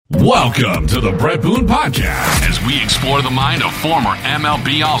Welcome to the Brett Boone Podcast, as we explore the mind of former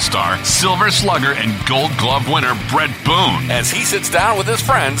MLB All-Star, Silver Slugger, and Gold Glove winner Brett Boone, as he sits down with his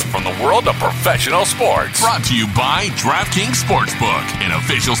friends from the world of professional sports. Brought to you by DraftKings Sportsbook, an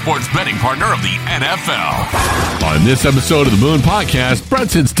official sports betting partner of the NFL. On this episode of the Boone Podcast,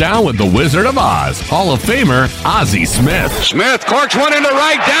 Brett sits down with the Wizard of Oz, Hall of Famer Ozzie Smith. Smith corks one into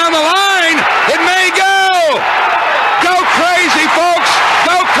right, down the line. It may go. Go crazy, folks.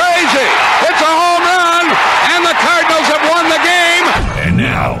 Go crazy. It's a home run, and the Cardinals have won the game. And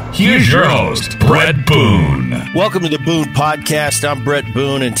now, here's your host, Brett Boone. Welcome to the Boone Podcast. I'm Brett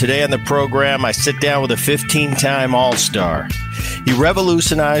Boone, and today on the program, I sit down with a 15-time All-Star. He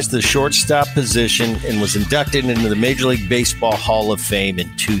revolutionized the shortstop position and was inducted into the Major League Baseball Hall of Fame in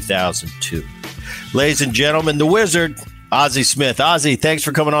 2002. Ladies and gentlemen, the Wizard, Ozzie Smith. Ozzie, thanks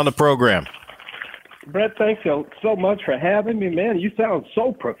for coming on the program. Brett, thanks so much for having me, man. You sound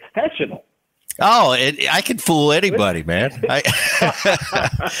so professional. Oh, I can fool anybody, man. That's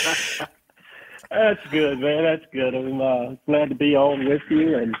good, man. That's good. I'm glad to be on with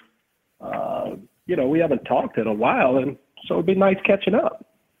you. And, we haven't talked in a while, and so it'd be nice catching up.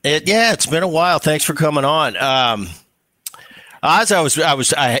 It's been a while. Thanks for coming on. Oz,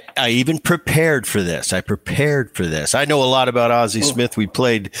 I even prepared for this. I know a lot about Ozzie Smith. We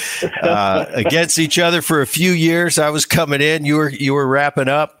played against each other for a few years. I was coming in, you were wrapping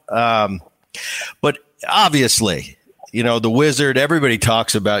up. But obviously, the Wizard, everybody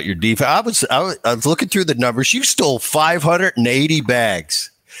talks about your defense. I was looking through the numbers. You stole 580 bags.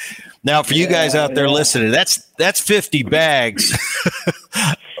 Now, for you guys out there listening, that's 50 bags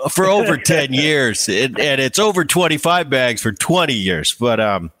for over 10 years, and it's over 25 bags for 20 years. But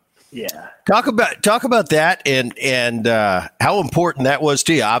talk about that and how important that was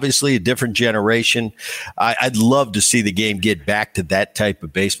to you. Obviously, a different generation. I'd love to see the game get back to that type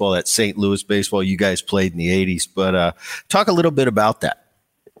of baseball, that St. Louis baseball you guys played in the 80s. But talk a little bit about that.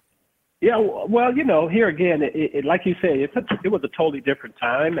 Yeah, well, here again, it like you said, it was a totally different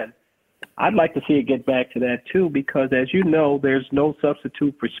time, and I'd like to see it get back to that too, because as you know, there's no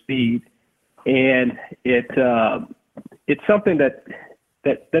substitute for speed, and it's something that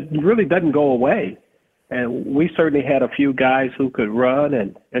really doesn't go away. And we certainly had a few guys who could run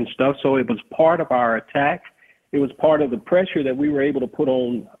and stuff, so it was part of our attack. It was part of the pressure that we were able to put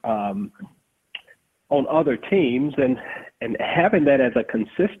on other teams, and having that as a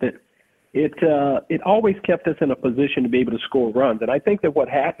consistent. It always kept us in a position to be able to score runs. And I think that what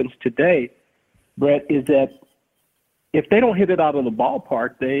happens today, Brett, is that if they don't hit it out of the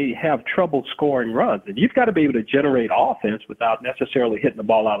ballpark, they have trouble scoring runs. And you've got to be able to generate offense without necessarily hitting the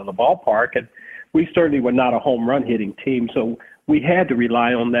ball out of the ballpark. And we certainly were not a home run hitting team, so we had to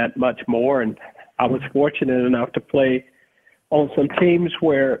rely on that much more. And I was fortunate enough to play on some teams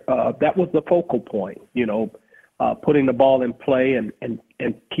where that was the focal point, putting the ball in play and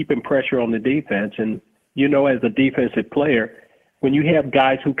keeping pressure on the defense. And, as a defensive player, when you have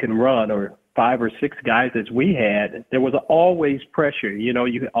guys who can run, or 5 or 6 guys as we had, there was always pressure.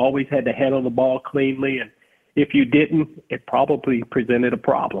 You always had to handle the ball cleanly. And if you didn't, it probably presented a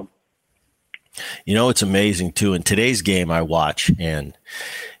problem. It's amazing, too. In today's game I watch, and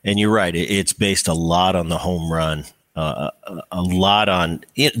you're right, it's based a lot on the home run.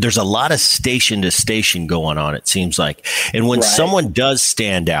 There's a lot of station to station going on, it seems like. And when someone does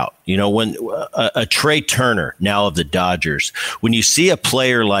stand out, when a Trey Turner, now of the Dodgers, when you see a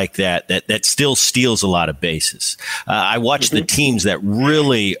player like that still steals a lot of bases. I watch the teams that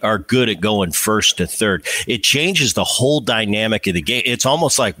really are good at going first to third. It changes the whole dynamic of the game. It's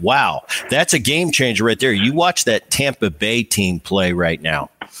almost like, wow, that's a game changer right there. You watch that Tampa Bay team play right now.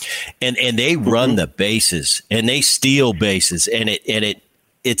 And they run the bases and they steal bases, and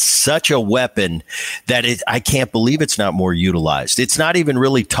it's such a weapon that I can't believe it's not more utilized. It's not even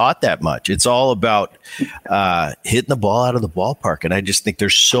really taught that much. It's all about hitting the ball out of the ballpark, and I just think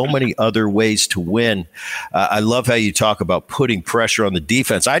there's so many other ways to win. I love how you talk about putting pressure on the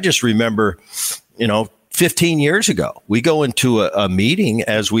defense. I just remember, 15 years ago, we go into a meeting,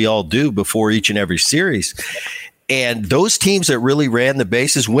 as we all do before each and every series. And those teams that really ran the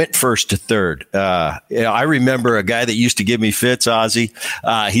bases went first to third. I remember a guy that used to give me fits, Ozzie.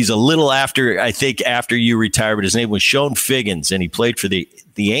 He's a little after you retired, but his name was Sean Figgins, and he played for the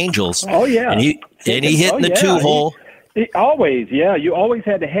Angels. Oh, yeah. And he hit in the two-hole. Always, yeah. You always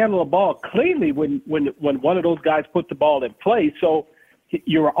had to handle the ball cleanly when one of those guys put the ball in play. So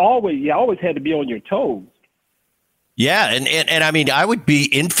you always had to be on your toes. Yeah, and I mean, I would be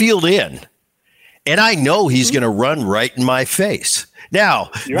infield in. And I know he's going to run right in my face. Now,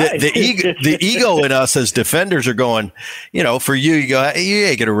 the ego in us as defenders are going, for you go, hey, you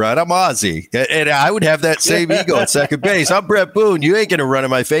ain't going to run. I'm Ozzie. And I would have that same ego at second base. I'm Brett Boone. You ain't going to run in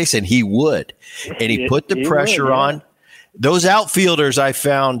my face. And he would. And he put the pressure on. Those outfielders, I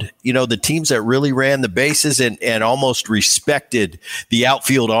found, the teams that really ran the bases and almost respected the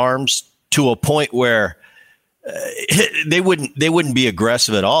outfield arms to a point where they wouldn't be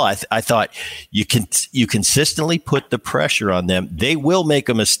aggressive at all. I thought you consistently put the pressure on them. They will make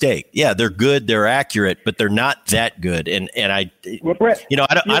a mistake. Yeah, they're good, they're accurate, but they're not that good. And Brett,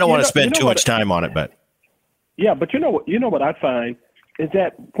 I don't want to spend too much time on it, but yeah, but what I find is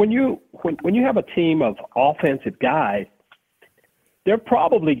that when you have a team of offensive guys, there are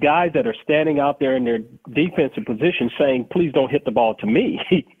probably guys that are standing out there in their defensive position saying, "Please don't hit the ball to me."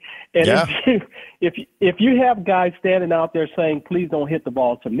 And if you have guys standing out there saying, "Please don't hit the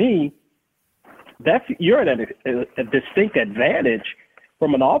ball to me," you're at a distinct advantage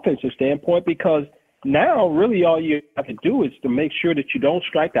from an offensive standpoint, because now really all you have to do is to make sure that you don't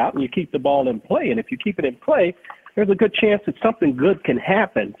strike out and you keep the ball in play. And if you keep it in play, there's a good chance that something good can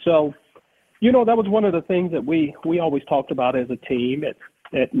happen. So, that was one of the things that we always talked about as a team,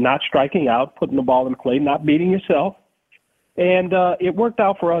 at not striking out, putting the ball in play, not beating yourself. And it worked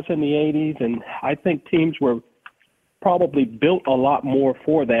out for us in the 80s, and I think teams were probably built a lot more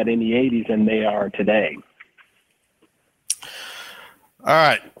for that in the 80s than they are today. All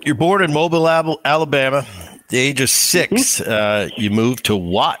right. You're born in Mobile, Alabama. At the age of 6, you moved to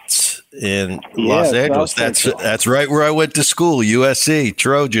Watts in Los Angeles. That's right where I went to school, USC,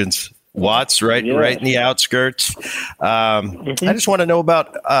 Trojans. Watts, right in the outskirts. I just want to know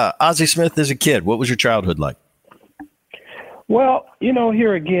about Ozzie Smith as a kid. What was your childhood like? Well,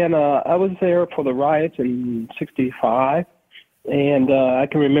 here again, I was there for the riots in '65, and I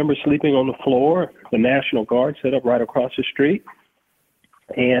can remember sleeping on the floor. The National Guard set up right across the street,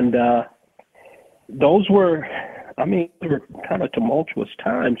 and those were kind of tumultuous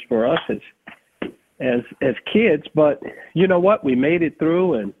times for us as kids. But you know what? We made it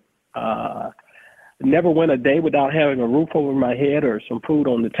through, and never went a day without having a roof over my head or some food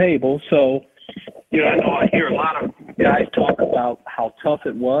on the table. So, I know I hear a lot of guys talk about how tough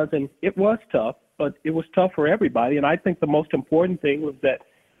it was, and it was tough, but it was tough for everybody. And I think the most important thing was that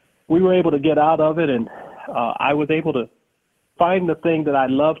we were able to get out of it, and I was able to find the thing that I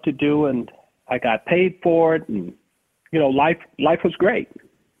love to do, and I got paid for it, and, life was great.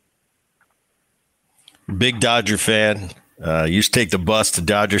 Big Dodger fan. Used to take the bus to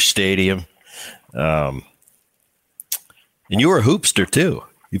Dodger Stadium. And you were a hoopster too.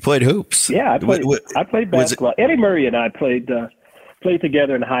 You played hoops. Yeah, I played basketball. Eddie Murray and I played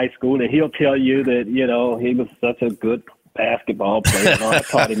together in high school, and he'll tell you that, he was such a good basketball player. I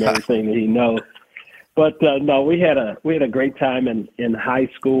taught him everything that he knows. But no, we had a great time in high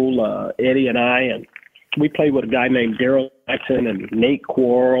school, Eddie and I, and we played with a guy named Daryl Jackson and Nate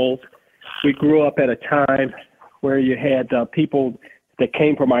Quarles. We grew up at a time where you had people that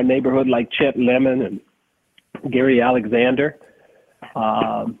came from our neighborhood like Chet Lemon and Gary Alexander,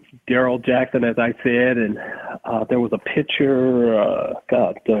 Daryl Jackson, as I said, and there was a pitcher,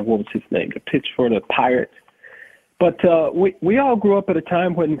 what was his name? The pitcher for the Pirates. But we all grew up at a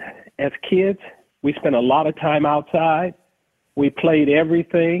time when, as kids, we spent a lot of time outside. We played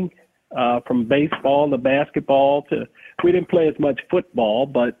everything from baseball to basketball to. We didn't play as much football,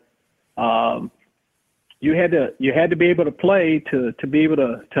 but you had to be able to play to be able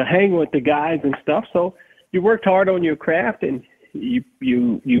to hang with the guys and stuff. So you worked hard on your craft, and you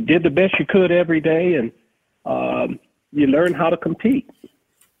did the best you could every day, and you learned how to compete.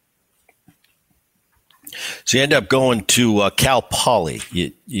 So you end up going to Cal Poly.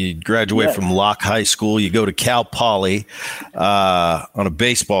 You graduate from Locke High School. You go to Cal Poly on a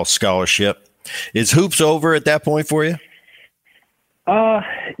baseball scholarship. Is hoops over at that point for you?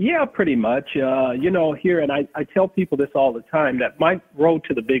 Yeah, pretty much. Here, and I tell people this all the time, that my road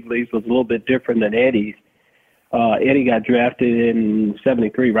to the big leagues was a little bit different than Eddie's. Eddie got drafted in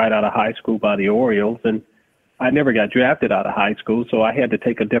 '73 right out of high school by the Orioles, and I never got drafted out of high school, so I had to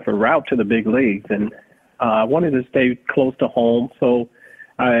take a different route to the big leagues, and I wanted to stay close to home, so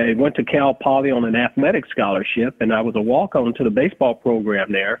I went to Cal Poly on an athletic scholarship, and I was a walk-on to the baseball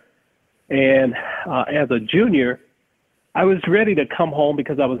program there. And as a junior, I was ready to come home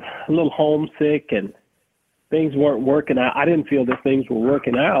because I was a little homesick and things weren't working out. I didn't feel that things were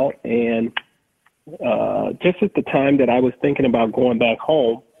working out. And just at the time that I was thinking about going back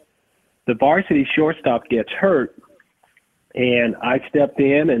home, the varsity shortstop gets hurt, and I stepped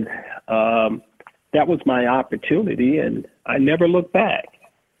in, and that was my opportunity, and I never looked back.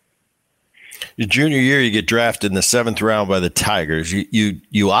 Your junior year, you get drafted in the 7th round by the Tigers.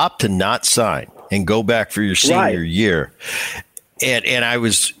 You opt to not sign and go back for your senior year. And I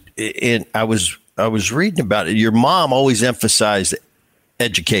was reading about it. Your mom always emphasized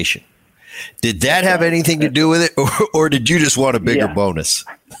education. Did that have anything to do with it, or did you just want a bigger bonus?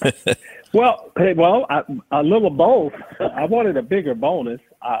 Well, a little both. I wanted a bigger bonus.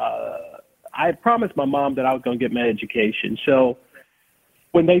 I promised my mom that I was going to get my education. So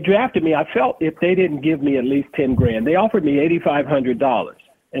when they drafted me, I felt if they didn't give me at least $10,000, they offered me $8,500.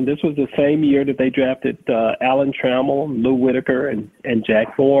 And this was the same year that they drafted Alan Trammell, Lou Whitaker, and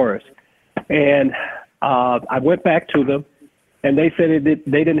Jack Forrest. And I went back to them, and they said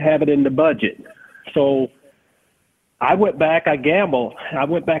they didn't have it in the budget. So I went back, I gambled. I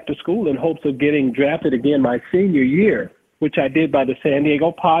went back to school in hopes of getting drafted again my senior year, which I did by the San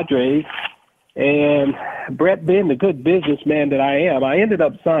Diego Padres. And Brett, being the good businessman that I am, I ended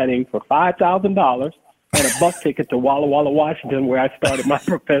up signing for $5,000 and a bus ticket to Walla Walla, Washington, where I started my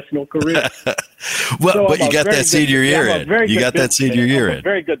professional career. But you got that senior year in. You got that senior year in.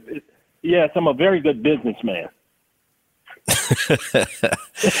 Very good. Yes, I'm a very good businessman.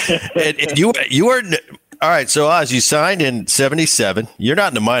 and you were all right. So Oz, you signed in '77. You're not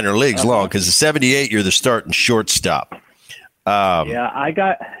in the minor leagues long, because in '78 you're the starting shortstop. I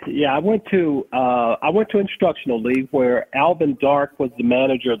went to instructional league where Alvin Dark was the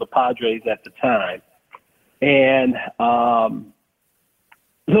manager of the Padres at the time. And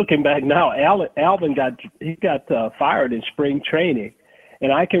looking back now, Alvin got fired in spring training.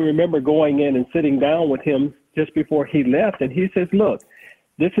 And I can remember going in and sitting down with him just before he left. And he says, look,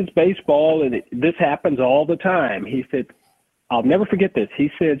 this is baseball, and this happens all the time. He said, I'll never forget this. He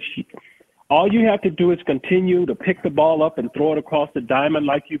said, all you have to do is continue to pick the ball up and throw it across the diamond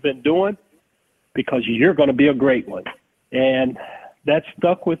like you've been doing, because you're going to be a great one. And that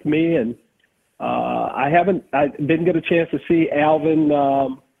stuck with me. And I didn't get a chance to see Alvin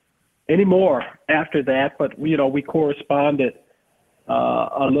anymore after that, but we corresponded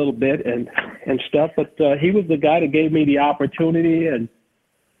a little bit and stuff. But he was the guy that gave me the opportunity, and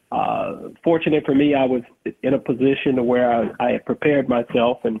fortunate for me, I was in a position to where I had prepared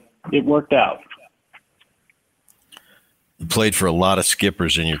myself, and it worked out. You played for a lot of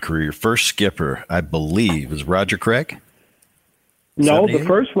skippers in your career. Your first skipper, I believe, was Roger Craig? No, the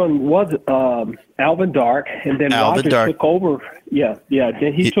first one was Alvin Dark, and then Roger took over. Yeah.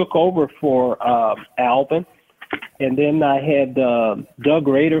 Then he took over for Alvin, and then I had Doug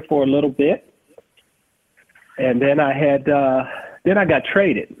Rader for a little bit, and then I got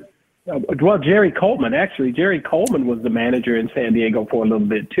traded. Well, Jerry Coleman, actually. Jerry Coleman was the manager in San Diego for a little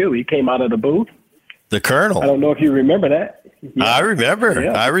bit, too. He came out of the booth. The Colonel. I don't know if you remember that. Yeah. I remember.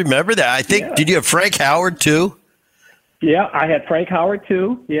 Yeah. I remember that. I think, did you have Frank Howard, too? Yeah, I had Frank Howard,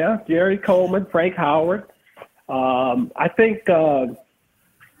 too. Yeah, Jerry Coleman, Frank Howard. I think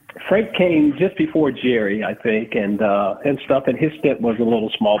Frank came just before Jerry, I think, and stuff, and his stint was a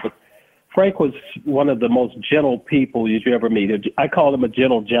little small, but Frank was one of the most gentle people you ever meet. I call him a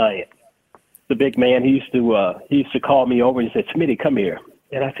gentle giant. The big man, he used to call me over and he said, "Smitty, come here."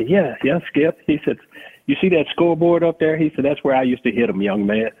 And I said, yeah, Skip. He said, "You see that scoreboard up there?" He said, "That's where I used to hit him, young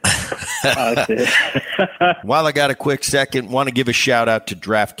man." I said, While I got a quick second, want to give a shout out to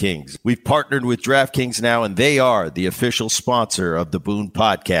DraftKings. We've partnered with DraftKings now, and they are the official sponsor of the Boone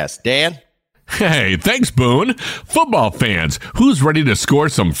Podcast. Dan? Hey, thanks, Boone. Football fans, who's ready to score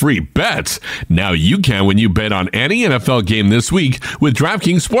some free bets? Now you can when you bet on any NFL game this week with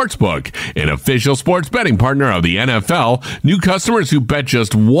DraftKings Sportsbook, an official sports betting partner of the NFL. New customers who bet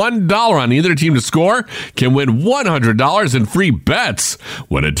just $1 on either team to score can win $100 in free bets.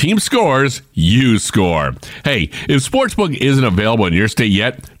 When a team scores, you score. Hey, if Sportsbook isn't available in your state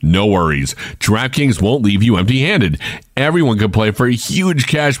yet, no worries. DraftKings won't leave you empty-handed. Everyone can play for huge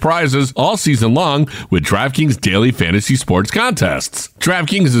cash prizes all season long with DraftKings daily fantasy sports contests.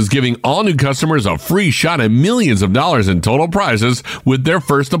 DraftKings is giving all new customers a free shot at millions of dollars in total prizes with their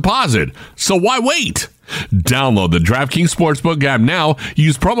first deposit. So why wait? Download the DraftKings Sportsbook app now.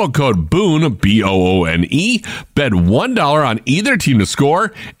 Use promo code BOONE, B-O-O-N-E. Bet $1 on either team to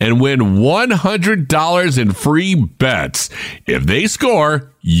score and win $100 in free bets. If they score,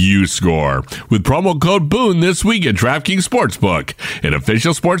 you score. With promo code BOONE this week at DraftKings Sportsbook, an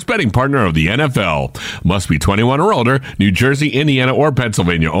official sports betting partner of the NFL. Must be 21 or older, New Jersey, Indiana, or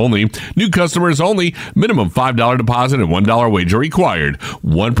Pennsylvania only. New customers only. Minimum $5 deposit and $1 wager required.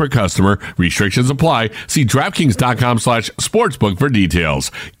 One per customer. Restrictions apply. See DraftKings.com/sportsbook for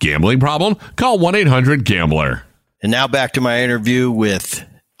details. Gambling problem? Call 1-800-GAMBLER. And now back to my interview with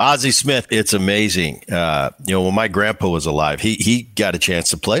Ozzie Smith. It's amazing. When my grandpa was alive, he got a chance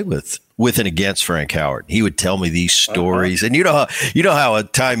to play with with and against Frank Howard. He would tell me these stories, and you know how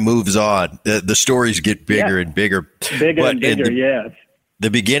time moves on, the stories get bigger and bigger. Bigger and bigger, yes.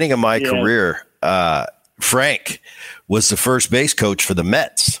 The beginning of my career, Frank was the first base coach for the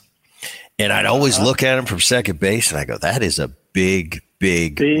Mets. And I'd always look at him from second base, and I go, that is a big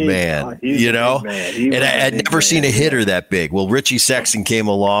man, you know? And I'd never seen a hitter that big. Well, Richie Sexton came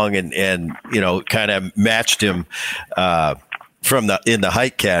along and you know, kind of matched him in the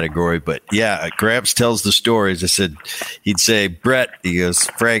height category. But, yeah, Gramps tells the stories. I said, he'd say, Brett, he goes,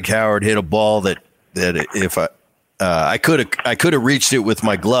 Frank Howard hit a ball that if I could have reached it with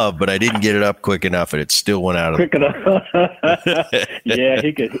my glove, but I didn't get it up quick enough, and it still went out of quick enough. Yeah,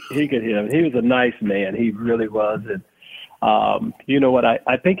 he could hit him. He was a nice man. He really was. And you know what?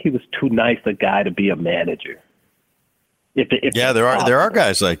 I think he was too nice a guy to be a manager. There are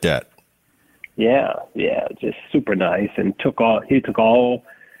guys like that. Yeah, just super nice, and he took all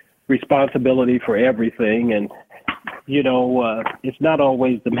responsibility for everything. And you know, it's not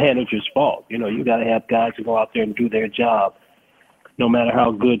always the manager's fault. You know, you got to have guys who go out there and do their job. No matter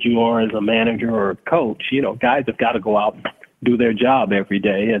how good you are as a manager or a coach, you know, guys have got to go out and do their job every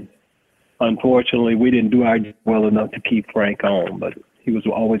day. And unfortunately, we didn't do our job well enough to keep Frank on, but he was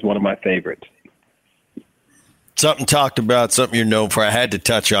always one of my favorites. Something talked about, something you're known for. I had to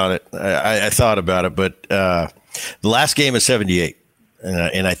touch on it. I thought about it, but the last game of '78.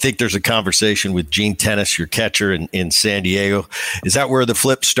 And I think there's a conversation with Gene Tennis, your catcher in San Diego. Is that where the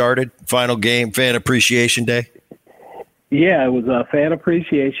flip started? Final game, Fan Appreciation Day? Yeah, it was a Fan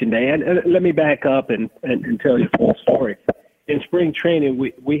Appreciation Day. And let me back up and tell you a full story. In spring training,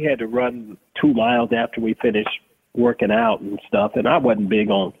 we had to run 2 miles after we finished working out and stuff. And I wasn't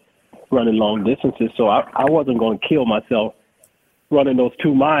big on running long distances, so I wasn't going to kill myself running those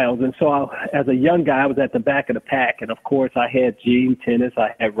 2 miles. And so as a young guy, I was at the back of the pack. And, of course, I had Gene Tennis,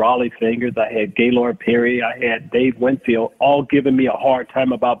 I had Raleigh Fingers, I had Gaylord Perry, I had Dave Winfield, all giving me a hard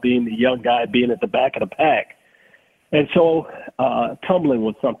time about being the young guy being at the back of the pack. And so tumbling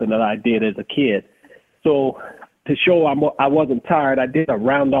was something that I did as a kid. So to show I wasn't tired, I did a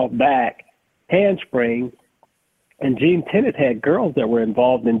round-off back handspring. And Gene Tennis had girls that were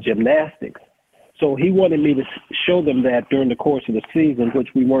involved in gymnastics. So he wanted me to show them that during the course of the season, which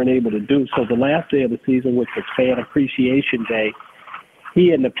we weren't able to do. So the last day of the season, which was Fan Appreciation Day,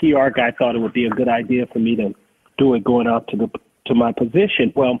 he and the PR guy thought it would be a good idea for me to do it going out to my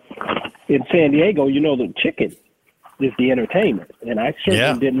position. Well, in San Diego, you know, the chicken is the entertainment. And I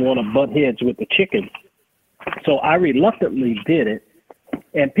certainly didn't want to butt heads with the chicken. So I reluctantly did it.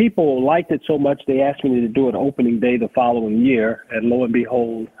 And people liked it so much they asked me to do it opening day the following year. And lo and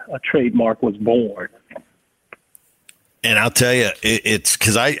behold, a trademark was born. And I'll tell you, it's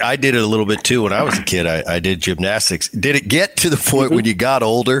because I did it a little bit too when I was a kid. I did gymnastics. Did it get to the point when you got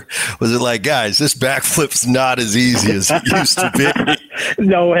older? Was it like, guys, this backflip's not as easy as it used to be?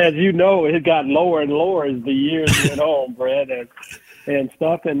 No, as you know, it got lower and lower as the years went on, Brett, and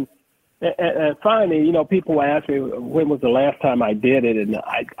stuff. And finally, you know, people ask me when was the last time I did it, and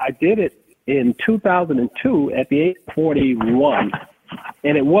I did it in 2002 at the age of 41,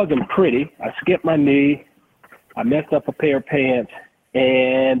 and it wasn't pretty. I skipped my knee, I messed up a pair of pants,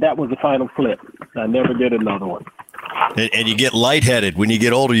 and that was the final flip. I never did another one. And you get lightheaded. When you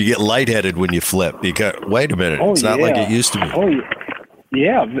get older, you get lightheaded when you flip. Because, wait a minute, it's not like it used to be. Oh,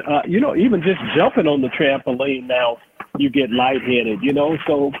 yeah. You know, even just jumping on the trampoline now, you get lightheaded, you know,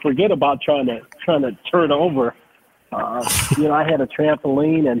 so forget about trying to turn over. You know, I had a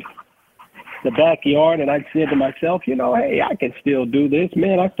trampoline in the backyard, and I said to myself, you know, hey, I can still do this.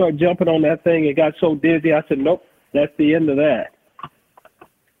 Man, I started jumping on that thing. It got so dizzy. I said, nope, that's the end of that.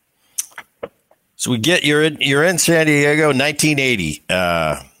 So you're in San Diego, 1980.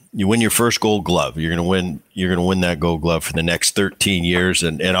 You win your first Gold Glove. You're going to win that Gold Glove for the next 13 years,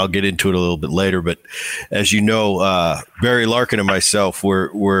 and I'll get into it a little bit later. But as you know, Barry Larkin and myself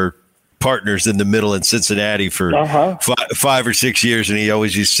were partners in the middle in Cincinnati for 5 or 6 years, and he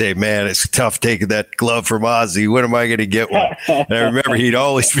always used to say, "Man, it's tough taking that glove from Ozzie. When am I going to get one?" And I remember he'd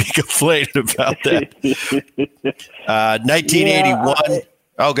always be complaining about that. 1981.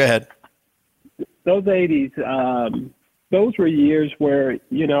 Oh, go ahead. Those 80s. Those were years where,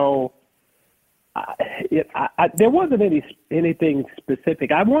 you know, there wasn't anything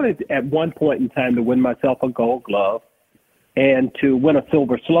specific. I wanted at one point in time to win myself a Gold Glove and to win a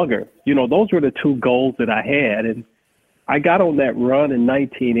Silver Slugger. You know, those were the two goals that I had. And I got on that run in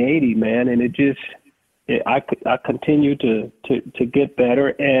 1980, man, and I continued to get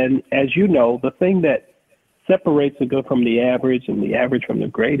better. And as you know, the thing that separates the good from the average and the average from the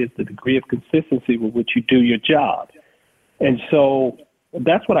great is the degree of consistency with which you do your job. And so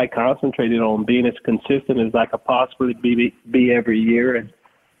that's what I concentrated on, being as consistent as I could possibly be every year. And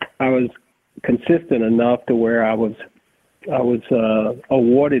I was consistent enough to where I was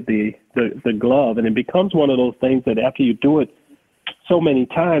awarded the glove, and it becomes one of those things that after you do it so many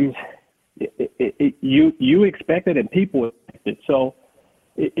times, you expect it and people expect it. So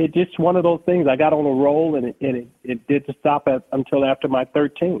it just one of those things. I got on a roll, and it didn't stop until after my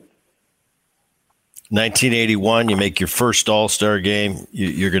 13th. 1981, you make your first All-Star game.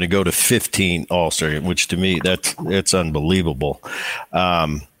 You're going to go to 15 All-Star games, which to me, that's unbelievable.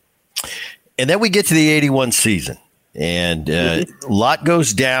 And then we get to the 81 season, and a lot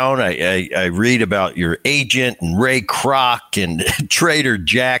goes down. I read about your agent and Ray Kroc and Trader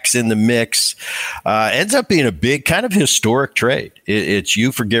Jack's in the mix. Ends up being a big kind of historic trade. It's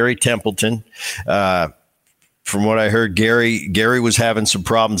you for Gary Templeton. From what I heard, Gary was having some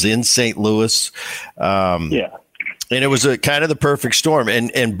problems in St. Louis. And it was a kind of the perfect storm.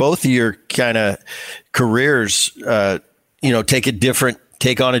 And both of your kind of careers,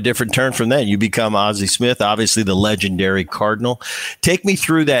 take on a different turn from then. You become Ozzie Smith, obviously the legendary Cardinal. Take me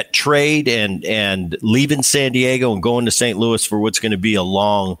through that trade and leaving San Diego and going to St. Louis for what's going to be a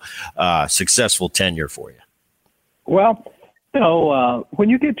long, successful tenure for you. Well, when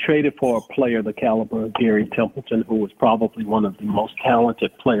you get traded for a player the caliber of Gary Templeton, who was probably one of the most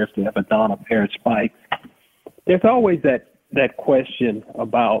talented players to ever don a pair of spikes, there's always that question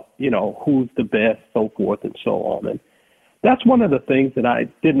about, who's the best, so forth and so on. And that's one of the things that I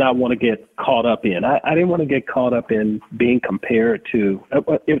did not want to get caught up in. I didn't want to get caught up in being compared to –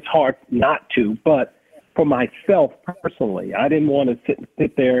 it's hard not to, but for myself personally, I didn't want to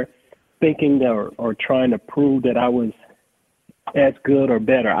sit there thinking or trying to prove that I was – as good or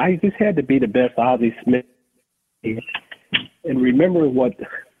better. I just had to be the best Ozzie Smith. And remember what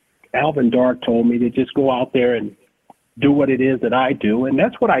Alvin Dark told me, to just go out there and do what it is that I do. And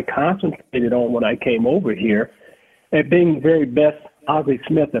that's what I concentrated on when I came over here, at being the very best Ozzie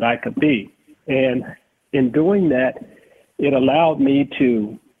Smith that I could be. And in doing that, it allowed me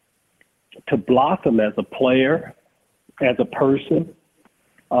to blossom as a player, as a person,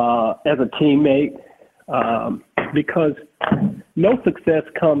 as a teammate, because no success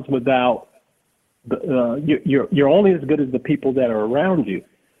comes without you're only as good as the people that are around you.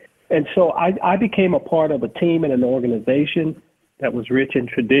 And so I became a part of a team and an organization that was rich in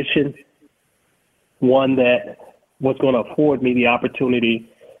tradition, one that was going to afford me the opportunity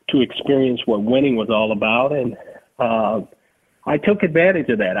to experience what winning was all about. And I took advantage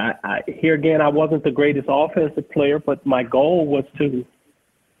of that. Here again, I wasn't the greatest offensive player, but my goal was to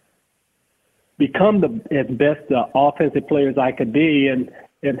become as best offensive player as I could be. And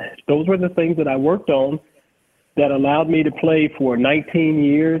those were the things that I worked on that allowed me to play for 19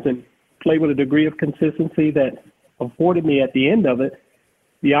 years and play with a degree of consistency that afforded me at the end of it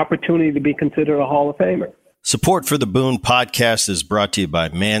the opportunity to be considered a Hall of Famer. Support for the Boone podcast is brought to you by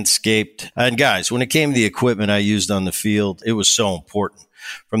Manscaped. And guys, when it came to the equipment I used on the field, it was so important.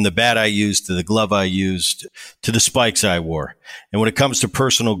 From the bat I used to the glove I used to the spikes I wore. And when it comes to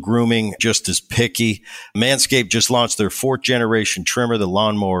personal grooming, just as picky. Manscaped just launched their 4th generation trimmer, the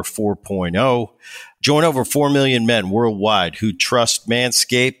Lawnmower 4.0. Join over 4 million men worldwide who trust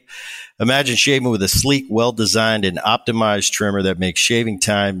Manscaped. Imagine shaving with a sleek, well-designed, and optimized trimmer that makes shaving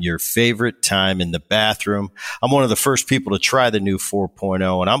time your favorite time in the bathroom. I'm one of the first people to try the new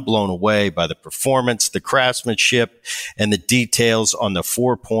 4.0, and I'm blown away by the performance, the craftsmanship, and the details on the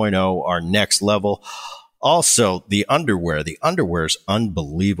 4.0 are next level. Also, the underwear. The underwear is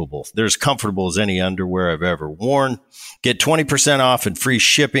unbelievable. They're as comfortable as any underwear I've ever worn. Get 20% off and free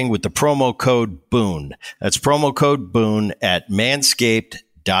shipping with the promo code BOONE. That's promo code BOONE at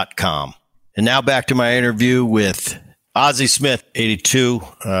manscaped.com. And now back to my interview with Ozzie Smith, 82.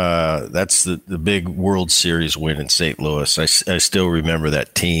 That's the big World Series win in St. Louis. I still remember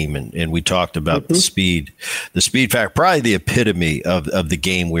that team, and we talked about the speed factor, probably the epitome of the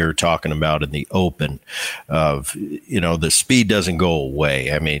game we were talking about in the Open. Of the speed doesn't go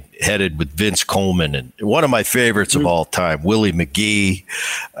away. I mean, headed with Vince Coleman and one of my favorites of all time, Willie McGee,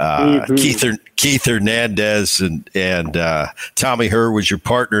 Keith Hernandez, and Tommy Herr was your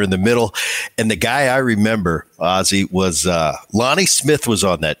partner in the middle, and the guy I remember, Ozzie, was Lonnie Smith was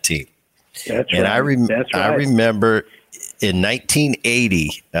on that team. That's and right. I remember in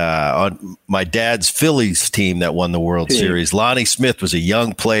 1980 on my dad's Phillies team that won the World Series, Lonnie Smith was a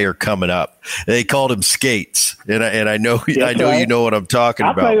young player coming up. They called him Skates, and I know you know what I'm talking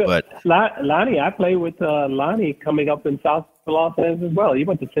about. But Lonnie, I played with Lonnie coming up in South Los Angeles as well. He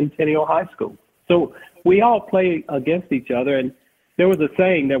went to Centennial High School, so we all played against each other. And there was a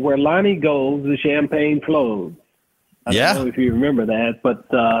saying that where Lonnie goes, the champagne flows. I don't know if you remember that, but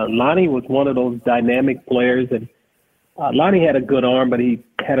Lonnie was one of those dynamic players, and Lonnie had a good arm, but he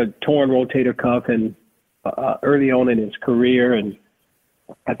had a torn rotator cuff and early on in his career, and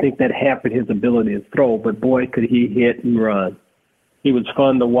I think that hampered his ability to throw. But boy, could he hit and run! He was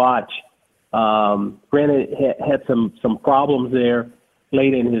fun to watch. Granted, had some problems there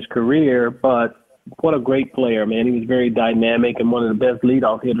late in his career, but what a great player, man! He was very dynamic and one of the best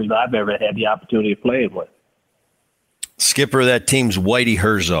leadoff hitters I've ever had the opportunity of playing with. Skipper of that team's Whitey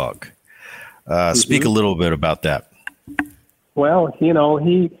Herzog. Speak a little bit about that. Well, you know,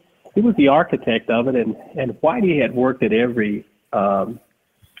 he was the architect of it, and Whitey had worked at every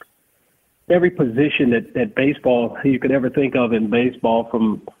position that baseball you could ever think of in baseball,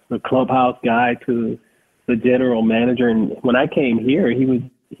 from the clubhouse guy to the general manager. And when I came here,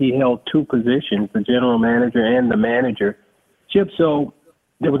 he held two positions, the general manager and the manager. Chip, so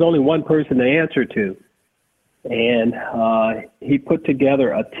there was only one person to answer to, and he put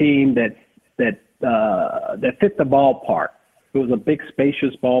together a team that fit the ballpark. It was a big,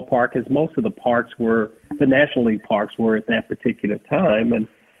 spacious ballpark, as most of the parks were, the National League parks were at that particular time. And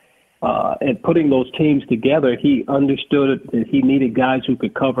putting those teams together, he understood that he needed guys who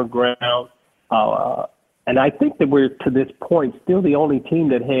could cover ground. And I think that we're, to this point, still the only team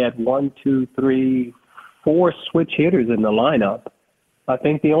that had 4 switch hitters in the lineup. I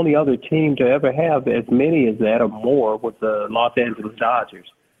think the only other team to ever have as many as that or more was the Los Angeles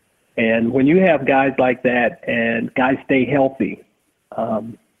Dodgers. And when you have guys like that and guys stay healthy,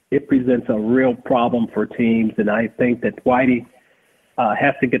 it presents a real problem for teams. And I think that Whitey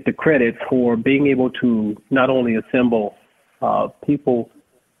has to get the credit for being able to not only assemble people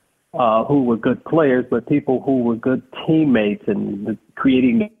who were good players, but people who were good teammates and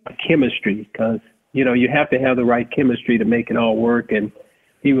creating chemistry, because, you know, you have to have the right chemistry to make it all work. And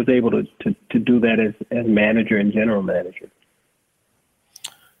he was able to do that as manager and general manager.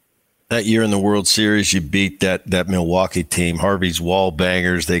 That year in the World Series, you beat that Milwaukee team, Harvey's Wall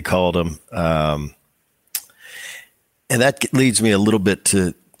Bangers, they called them. And that leads me a little bit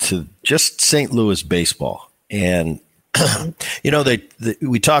to just St. Louis baseball. And, you know,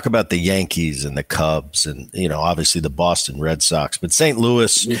 we talk about the Yankees and the Cubs and, you know, obviously the Boston Red Sox. But St.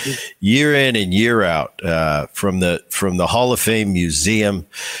 Louis, year in and year out, from the Hall of Fame Museum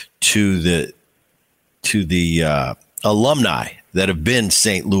to the alumni that have been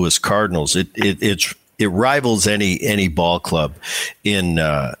St. Louis Cardinals, it rivals any ball club in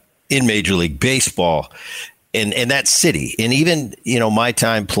Major League Baseball, and that city. And even, you know, my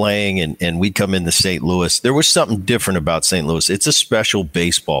time playing and we come into St. Louis, there was something different about St. Louis. It's a special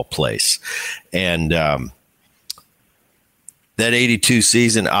baseball place, and that '82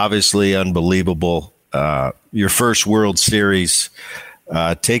 season, obviously unbelievable. Your first World Series.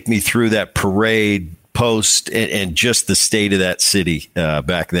 Take me through that parade, post, and just the state of that city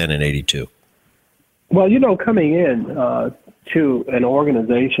back then in '82. Well, you know, coming in to an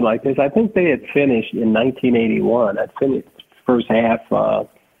organization like this, I think they had finished in 1981. I'd finished first half.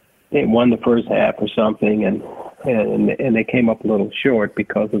 They won the first half or something, and they came up a little short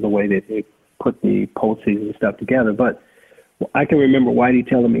because of the way that they put the postseason stuff together. But I can remember Whitey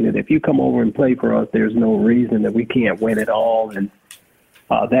telling me that if you come over and play for us, there's no reason that we can't win it all, and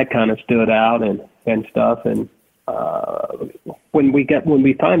that kind of stood out and stuff. And when we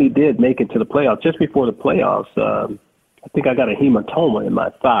finally did make it to the playoffs, just before the playoffs, I think I got a hematoma in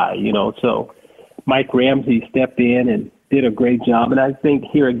my thigh, you know. So Mike Ramsey stepped in and did a great job. And I think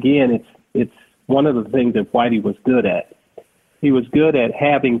here again, it's one of the things that Whitey was good at. He was good at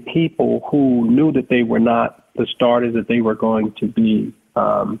having people who knew that they were not the starters, that they were going to be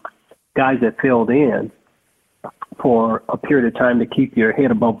guys that filled in for a period of time to keep your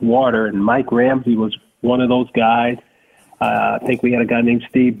head above water. And Mike Ramsey was one of those guys. I think we had a guy named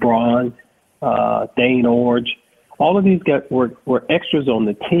Steve Braun, Dane Orge. All of these guys were extras on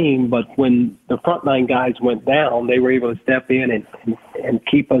the team, but when the frontline guys went down, they were able to step in and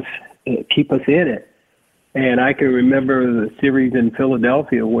keep us in it. And I can remember the series in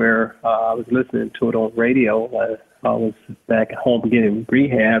Philadelphia where I was listening to it on radio. I was back at home getting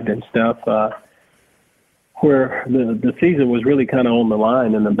rehabbed and stuff, where the season was really kind of on the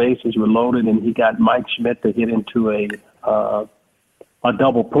line and the bases were loaded, and he got Mike Schmidt to hit into a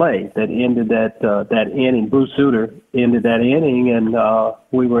double play that ended that inning. Bruce Sutter ended that inning, and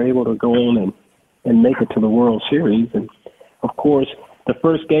we were able to go on and make it to the World Series. And of course, the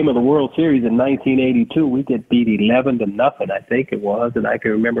first game of the World Series in 1982, we get beat 11-0, I think it was. And I can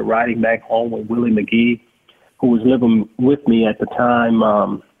remember riding back home with Willie McGee, who was living with me at the time,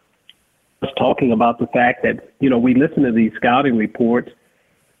 was talking about the fact that, you know, we listen to these scouting reports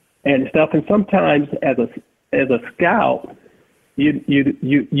and stuff, and sometimes as as a scout, you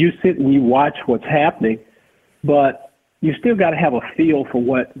sit and you watch what's happening, but you still got to have a feel for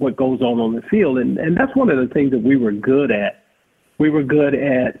what goes on the field. And that's one of the things that we were good at. We were good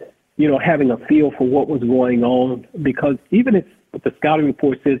at, having a feel for what was going on, because even if the scouting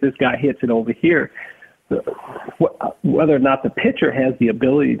report says this guy hits it over here, whether or not the pitcher has the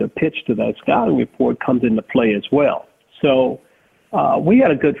ability to pitch to that scouting report comes into play as well. So we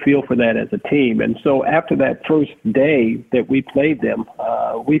had a good feel for that as a team. And so after that first day that we played them,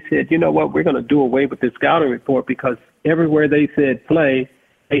 we said, you know what, we're going to do away with the scouting report, because everywhere they said play,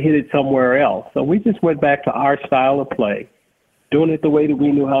 they hit it somewhere else. So we just went back to our style of play, doing it the way that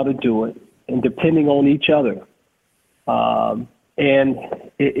we knew how to do it, and depending on each other. And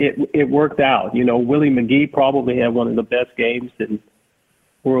it worked out. Willie McGee probably had one of the best games in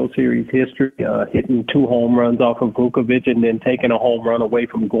World Series history, hitting 2 home runs off of Vukovic and then taking a home run away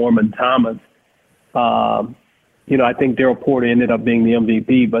from Gorman Thomas. I think Darryl Porter ended up being the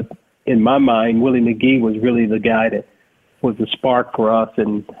MVP, but in my mind, Willie McGee was really the guy that was the spark for us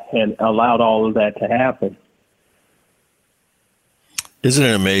and allowed all of that to happen. Isn't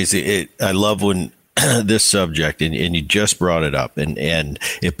it amazing? I love when this subject, and you just brought it up, and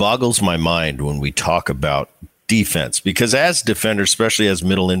it boggles my mind when we talk about defense, because as defenders, especially as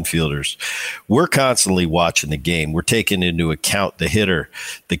middle infielders, we're constantly watching the game. We're taking into account the hitter,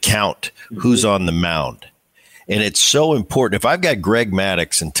 the count, who's on the mound. And it's so important. If I've got Greg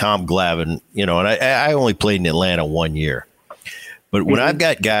Maddux and Tom Glavine, and I only played in Atlanta 1 year, but when I've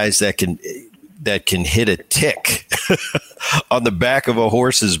got guys that can hit a tick on the back of a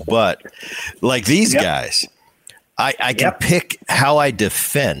horse's butt, like these guys, I can pick how I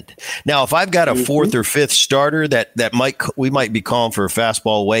defend. Now, if I've got a 4th or 5th starter that we might be calling for a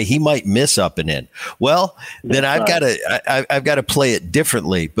fastball away, he might miss up and in. Well, then I've got to play it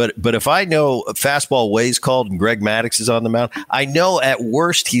differently. But if I know a fastball away is called and Greg Maddux is on the mound, I know at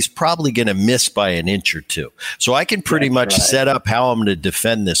worst he's probably going to miss by an inch or two. So I can pretty much set up how I'm going to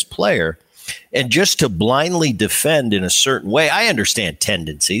defend this player. And just to blindly defend in a certain way, I understand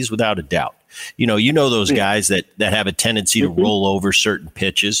tendencies without a doubt. Those guys that have a tendency to roll over certain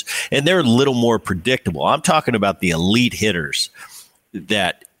pitches, and they're a little more predictable. I'm talking about the elite hitters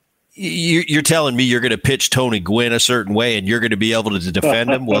that you're telling me you're going to pitch Tony Gwynn a certain way and you're going to be able to defend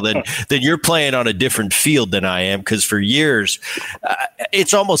him. Well, then you're playing on a different field than I am, because for years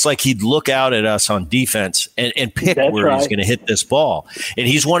it's almost like he'd look out at us on defense and pick where he's going to hit this ball. And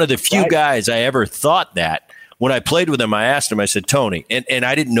he's one of the few guys I ever thought that. When I played with him, I asked him, I said, Tony, and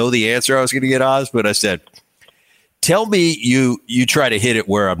I didn't know the answer I was going to get, Oz, but I said, tell me you try to hit it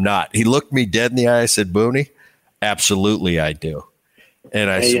where I'm not. He looked me dead in the eye. I said, Boone, absolutely I do.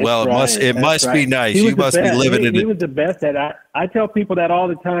 And I said, well, it must be nice. You must be living in it. He was the best at it. I tell people that all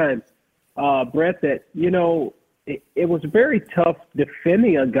the time, Brett, that, it was very tough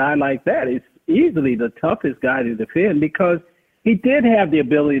defending a guy like that. It's easily the toughest guy to defend, because he did have the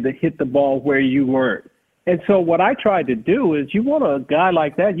ability to hit the ball where you weren't. And so what I tried to do is, you want a guy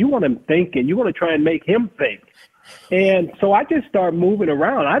like that, you want him thinking, you want to try and make him think. And so I just started moving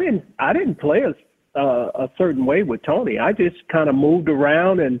around. I didn't play a certain way with Tony. I just kind of moved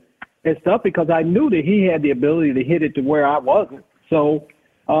around and stuff, because I knew that he had the ability to hit it to where I wasn't. So,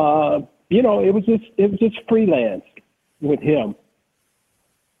 it was just freelance with him.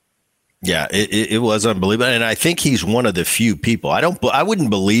 Yeah, it was unbelievable. And I think he's one of the few people. I wouldn't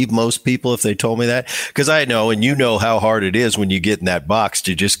believe most people if they told me that, because I know, and how hard it is when you get in that box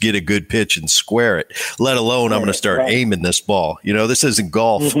to just get a good pitch and square it, let alone I'm going to start aiming this ball. This isn't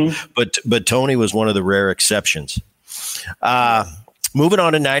golf, but Tony was one of the rare exceptions. Moving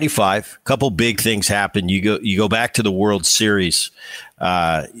on to 95, a couple big things happen. You go back to the World Series.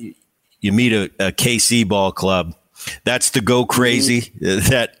 You meet a KC ball club. That's the go crazy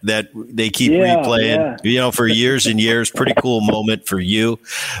that they keep replaying, for years and years. Pretty cool moment for you.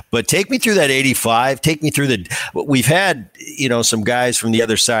 But take me through that 85. Take me through we've had, some guys from the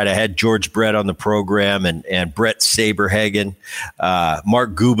other side. I had George Brett on the program and Brett Saberhagen,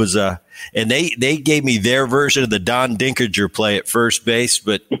 Mark Gubaza. And they gave me their version of the Don Dinkinger play at first base.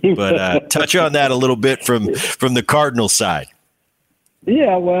 But touch on that a little bit from the Cardinals side.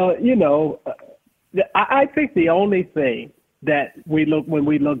 Yeah, well, I think the only thing that when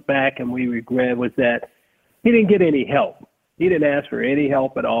we look back and we regret was that he didn't get any help. He didn't ask for any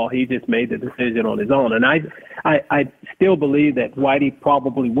help at all. He just made the decision on his own. And I still believe that Whitey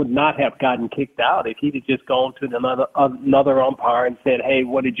probably would not have gotten kicked out if he'd have just gone to another umpire and said, hey,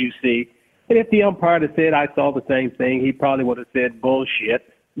 what did you see? And if the umpire had said, I saw the same thing, he probably would have said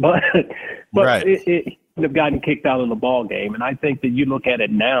bullshit. But right. have gotten kicked out of the ball game. And I think that you look at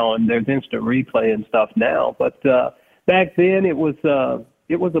it now, and there's instant replay and stuff now. But back then, it was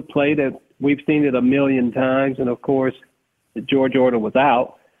a play that we've seen it a million times. And of course, George Order was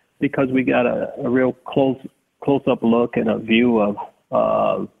out because we got a real close up look and a view of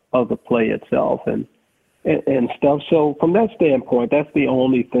the play itself and stuff. So from that standpoint, that's the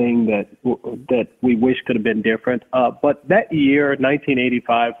only thing that we wish could have been different. But that year,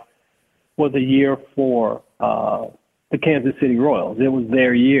 1985, was a year for the Kansas City Royals. It was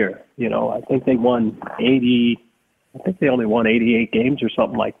their year. I think they won 80. I think they only won 88 games or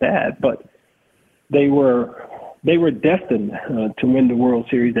something like that. But they were destined to win the World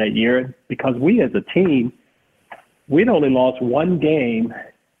Series that year because we as a team, we'd only lost one game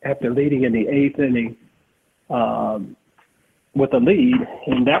after leading in the eighth inning with a lead,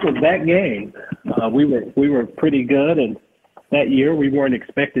 and that was that game. We were pretty good, and that year we weren't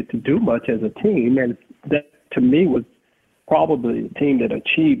expected to do much as a team, and that to me was probably the team that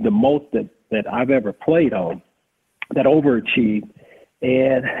achieved the most that I've ever played on, that overachieved.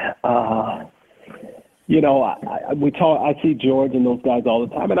 And I see George and those guys all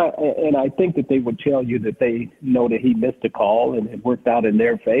the time, and I think that they would tell you that they know that he missed a call and it worked out in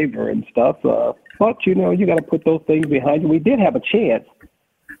their favor and stuff. But you got to put those things behind you. We did have a chance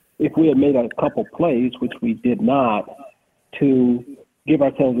if we had made a couple plays, which we did not, to give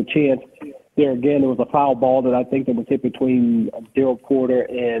ourselves a chance. There again, there was a foul ball that I think that was hit between Daryl Porter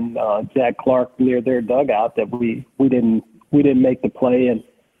and Jack Clark near their dugout that we didn't make the play, and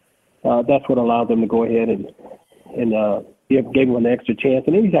that's what allowed them to go ahead and gave them an extra chance.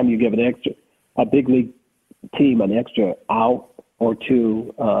 And anytime you give a big league team an extra out or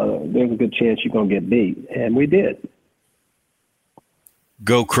two, there's a good chance you're going to get beat. And we did.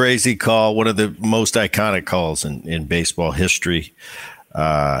 Go crazy call, one of the most iconic calls in baseball history.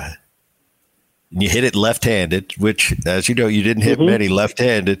 You hit it left-handed, which, as you know, you didn't hit many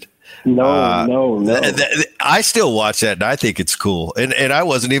left-handed. No. I still watch that, and I think it's cool. And I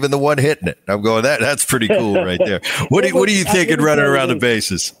wasn't even the one hitting it. I'm going, that's pretty cool right there. What are you thinking running around the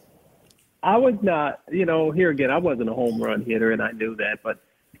bases? I was not, here again, I wasn't a home run hitter, and I knew that. But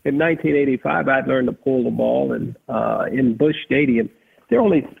in 1985, I'd learned to pull the ball. And in Busch Stadium, there are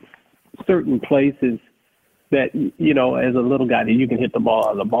only certain places that, as a little guy, that you can hit the ball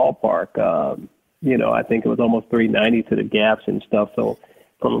out of the ballpark. I think it was almost 390 to the gaps and stuff. So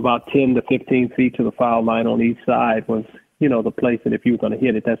from about 10 to 15 feet to the foul line on each side was, the place that if you were going to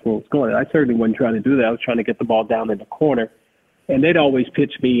hit it, that's where it was going. I certainly wasn't trying to do that. I was trying to get the ball down in the corner. And they'd always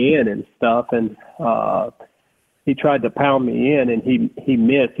pitch me in and stuff. And he tried to pound me in, and he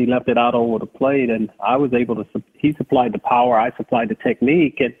missed. He left it out over the plate, and I was able to – he supplied the power. I supplied the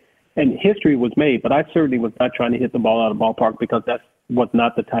technique. And history was made, but I certainly was not trying to hit the ball out of the ballpark because that was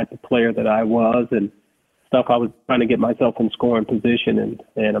not the type of player that I was and stuff. I was trying to get myself in scoring position,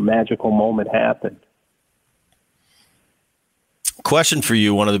 and a magical moment happened. Question for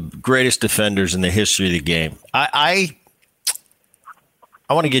you, one of the greatest defenders in the history of the game. I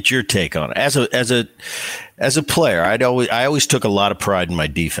want to get your take on it. As a player, I always took a lot of pride in my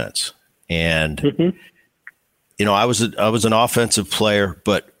defense. And I was an offensive player,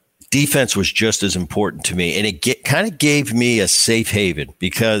 but defense was just as important to me, and it kind of gave me a safe haven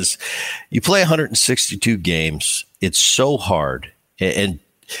because you play 162 games. It's so hard, and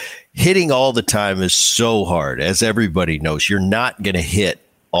hitting all the time is so hard. As everybody knows, you're not going to hit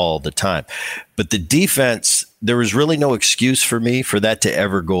all the time. But the defense, there was really no excuse for me for that to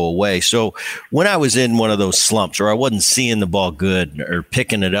ever go away. So when I was in one of those slumps or I wasn't seeing the ball good or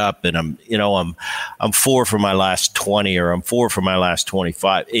picking it up and I'm 4 for my last 20 or I'm 4 for my last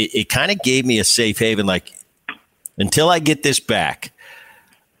 25, it kind of gave me a safe haven. Like, until I get this back,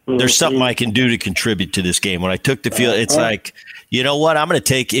 there's something I can do to contribute to this game. When I took the field, it's like, you know what? I'm going to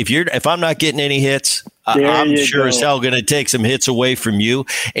take, if I'm not getting any hits, I'm sure as hell going to take some hits away from you.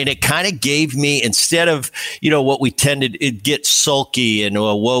 And it kind of gave me, instead of, what we tended, it get sulky and,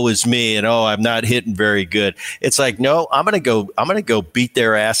 woe is me. And, I'm not hitting very good. It's like, no, I'm going to go beat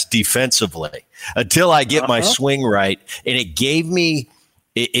their ass defensively until I get my swing right. And it gave me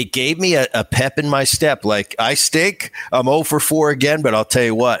a pep in my step. Like, I stink. I'm 0 for 4 again, but I'll tell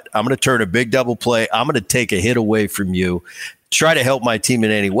you what, I'm going to turn a big double play. I'm going to take a hit away from you, try to help my team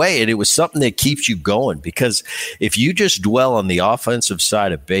in any way. And it was something that keeps you going, because if you just dwell on the offensive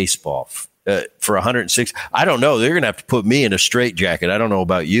side of baseball for 106, I don't know, they're going to have to put me in a straitjacket. I don't know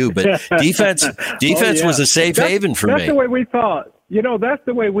about you, but defense was a safe haven for me. That's the way we thought. That's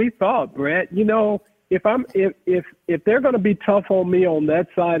the way we thought, Brett. If they're going to be tough on me on that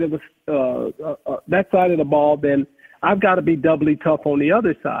side of the ball, then I've got to be doubly tough on the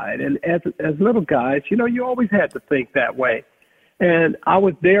other side. And as little guys, you always had to think that way. And I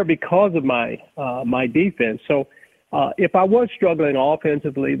was there because of my defense. So if I was struggling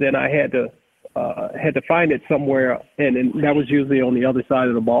offensively, then I had to find it somewhere, and that was usually on the other side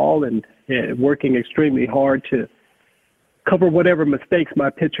of the ball, and working extremely hard to cover whatever mistakes my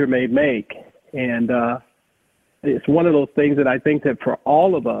pitcher may make. And it's one of those things that I think that for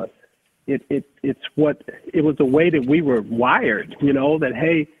all of us, it was the way that we were wired, that,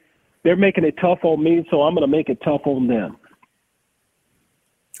 hey, they're making it tough on me, so I'm going to make it tough on them.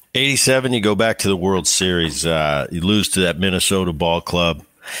 87, you go back to the World Series. You lose to that Minnesota ball club.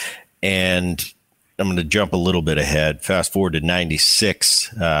 And I'm going to jump a little bit ahead. Fast forward to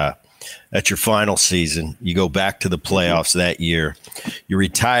 96. That's your final season. You go back to the playoffs that year. You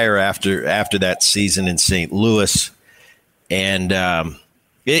retire after that season in St. Louis. And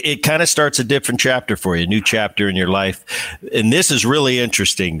it kind of starts a different chapter for you, a new chapter in your life. And this is really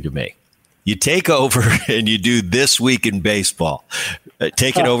interesting to me. You take over and you do This Week in Baseball,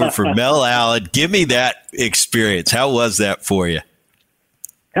 taking over for Mel Allen. Give me that experience. How was that for you?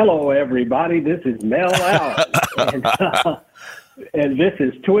 Hello, everybody. This is Mel Allen, and this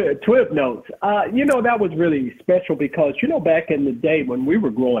is Twib Notes. That was really special because, back in the day when we were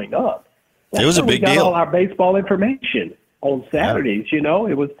growing up, it was a big deal. All our baseball information on Saturdays,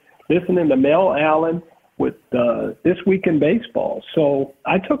 it was listening to Mel Allen with This Week in Baseball. So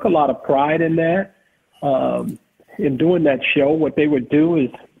I took a lot of pride in that. In doing that show, what they would do is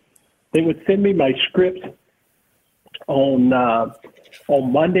they would send me my script on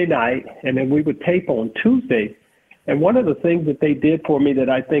Monday night, and then we would tape on Tuesday. And one of the things that they did for me that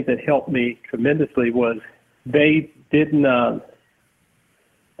I think that helped me tremendously was they didn't allow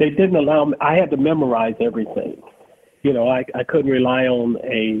me. I had to memorize everything. I couldn't rely on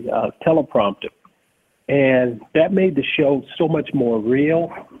a teleprompter. And that made the show so much more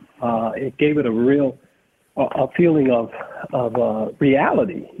real. It gave it a real a feeling of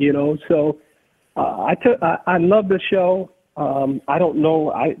reality, So I love the show. I don't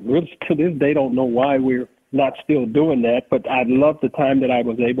know. I really to this day don't know why we're not still doing that. But I love the time that I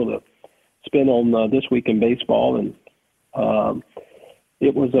was able to spend on This Week in Baseball, and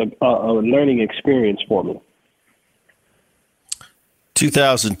it was a learning experience for me.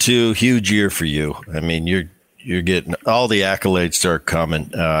 2002, huge year for you. I mean, you're getting all the accolades start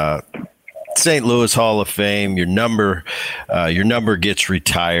coming. St. Louis Hall of Fame. Your number gets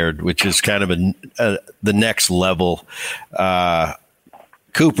retired, which is kind of the next level.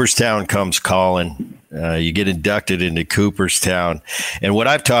 Cooperstown comes calling. You get inducted into Cooperstown, and what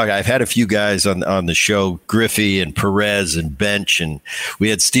I've had a few guys on the show, Griffey and Perez and Bench, and we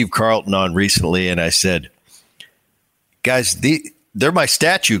had Steve Carlton on recently, and I said, guys, they're my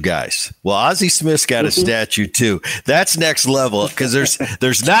statue guys. Well, Ozzie Smith's got a statue too. That's next level because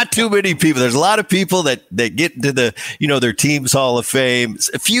there's not too many people. There's a lot of people that get into the their team's Hall of Fame.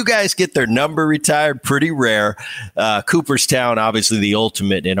 A few guys get their number retired, pretty rare. Cooperstown, obviously the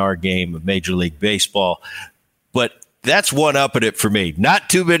ultimate in our game of Major League Baseball, but that's one up at it for me. Not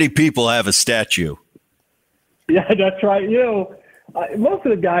too many people have a statue. Yeah, that's right. Most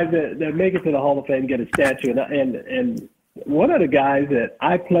of the guys that make it to the Hall of Fame get a statue, and one of the guys that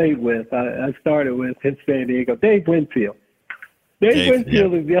I played with, I started with in San Diego, Dave Winfield. Dave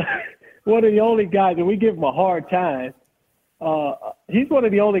Winfield is one of the only guys, and we give him a hard time. He's one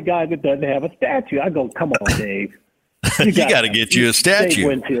of the only guys that doesn't have a statue. I go, come on, Dave. You got to get you a statue. Dave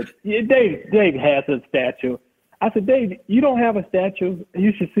Winfield. Yeah, Dave has a statue. I said, Dave, you don't have a statue?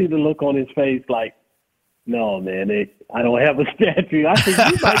 You should see the look on his face like, no, man, I don't have a statue. I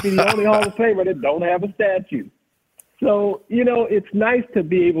said, you might be the only Hall of Famer that don't have a statue. So, it's nice to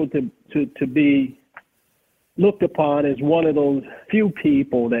be able to be looked upon as one of those few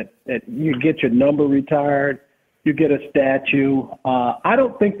people that you get your number retired, you get a statue. I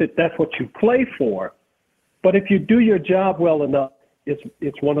don't think that that's what you play for, but if you do your job well enough,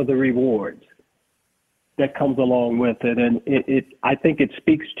 it's one of the rewards that comes along with it. And I think it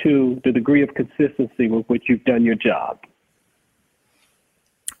speaks to the degree of consistency with which you've done your job.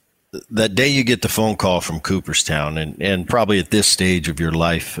 That day you get the phone call from Cooperstown, and probably at this stage of your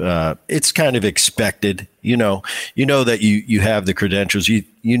life, it's kind of expected. You know that you have the credentials. You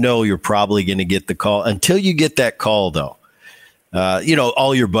know you're probably going to get the call. Until you get that call, though,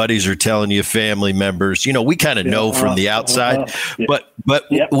 all your buddies are telling you, family members. We kind of know from the outside, but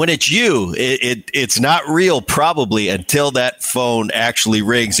when it's you, it's not real probably until that phone actually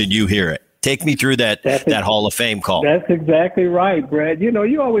rings and you hear it. Take me through that Hall of Fame call. That's exactly right, Brad.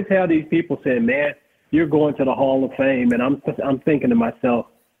 You always have these people saying, man, you're going to the Hall of Fame. And I'm thinking to myself,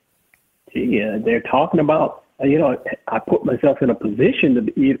 gee, they're talking about I put myself in a position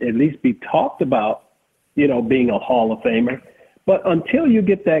to at least be talked about, being a Hall of Famer. But until you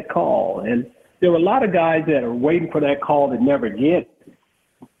get that call, and there were a lot of guys that are waiting for that call that never get.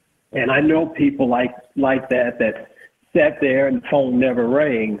 And I know people like that sat there and the phone never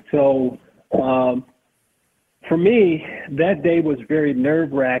rang. So for me, that day was very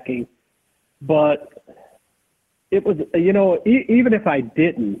nerve-wracking. But it was, even if I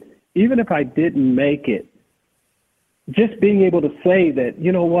didn't make it, just being able to say that,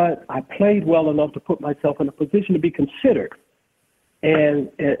 you know what, I played well enough to put myself in a position to be considered and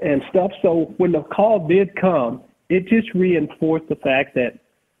stuff. So when the call did come, it just reinforced the fact that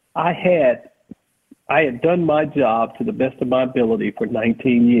I had done my job to the best of my ability for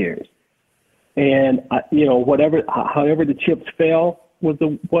 19 years. And, however the chips fell was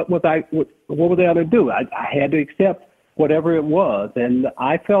what was I going to do? I had to accept whatever it was. And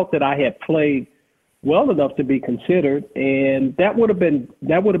I felt that I had played well enough to be considered, and that would have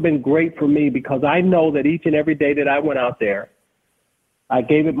been great for me, because I know that each and every day that I went out there, I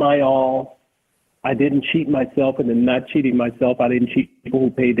gave it my all. I didn't cheat myself, and in not cheating myself, I didn't cheat people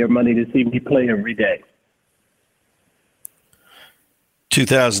who paid their money to see me play every day.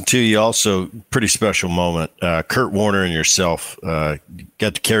 2002, you also, pretty special moment. Kurt Warner and yourself got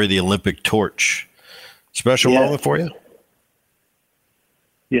to carry the Olympic torch. Special moment for you?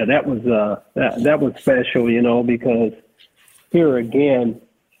 Yeah, that was special, because here again,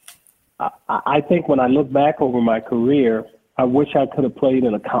 I think when I look back over my career, I wish I could have played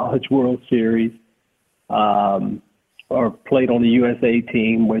in a College World Series or played on the USA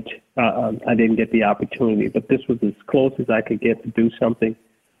team, which I didn't get the opportunity. But this was as close as I could get to do something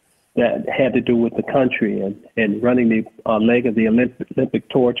that had to do with the country, and running the leg of the Olympic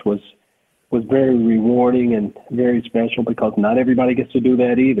torch was very rewarding and very special, because not everybody gets to do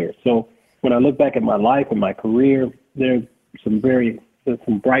that either. So when I look back at my life and my career, there's some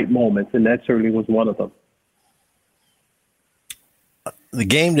bright moments, and that certainly was one of them. The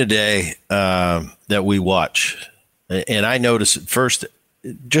game today that we watch, and I noticed at first,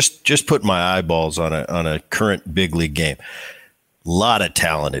 just put my eyeballs on a current big league game. A lot of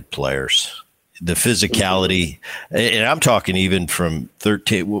talented players. The physicality, and I'm talking even from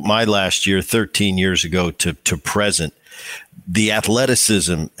 13 years ago to present, the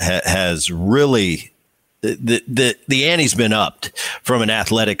athleticism has really, the ante's been upped from an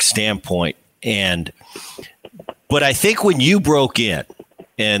athletic standpoint. But I think when you broke in,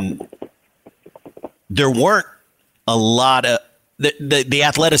 and there weren't a lot of, the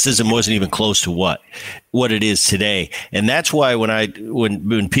athleticism wasn't even close to what it is today. And that's why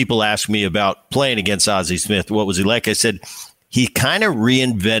when people ask me about playing against Ozzie Smith, what was he like? I said, he kind of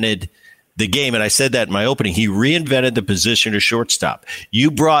reinvented the game. And I said that in my opening. He reinvented the position of shortstop. You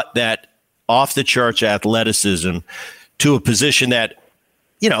brought that off the charts athleticism to a position that,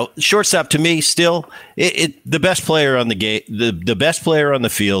 shortstop to me still, the best player on the game, the best player on the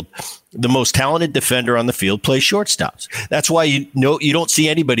field, the most talented defender on the field plays shortstops. That's why you don't see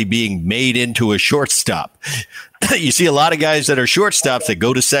anybody being made into a shortstop. You see a lot of guys that are shortstops that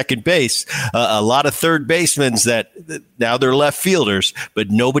go to second base, a lot of third basemen that now they're left fielders,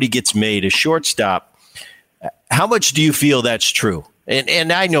 but nobody gets made a shortstop. How much do you feel that's true?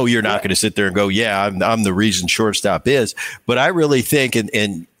 And I know you're not going to sit there and go, yeah, I'm the reason shortstop is, but I really think,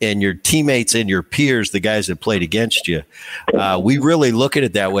 and your teammates and your peers, the guys that played against you, we really look at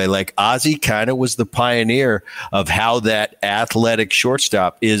it that way. Like Ozzie kind of was the pioneer of how that athletic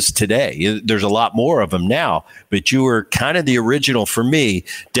shortstop is today. There's a lot more of them now, but you were kind of the original for me,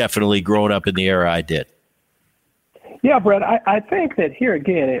 definitely growing up in the era I did. Yeah, Brett, I think that here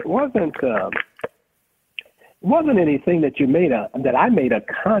again, it wasn't anything that I made a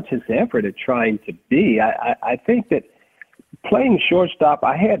conscious effort at trying to be. I think that playing shortstop,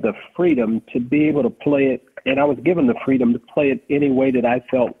 I had the freedom to be able to play it, and I was given the freedom to play it any way that I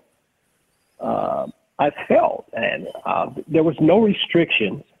felt. And there was no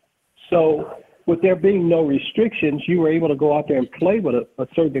restrictions. So with there being no restrictions, you were able to go out there and play with a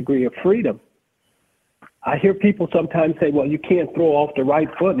certain degree of freedom. I hear people sometimes say, well, you can't throw off the right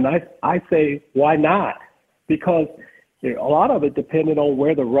foot, and I say, why not? Because a lot of it depended on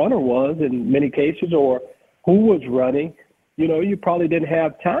where the runner was in many cases, or who was running. You probably didn't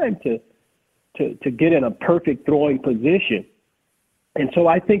have time to get in a perfect throwing position. And so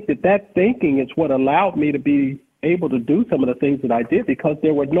I think that thinking is what allowed me to be able to do some of the things that I did, because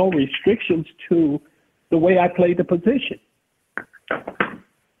there were no restrictions to the way I played the position.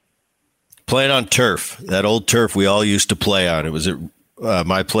 Playing on turf, that old turf we all used to play on. It was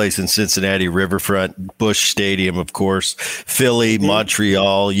my place in Cincinnati, Riverfront, Busch Stadium, of course, Philly,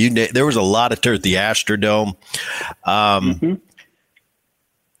 Montreal. There was a lot of turf, the Astrodome.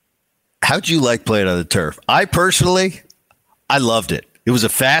 How'd you like playing on the turf? I personally, I loved it. It was a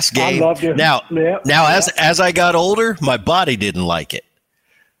fast game. I loved it. Now, as I got older, my body didn't like it.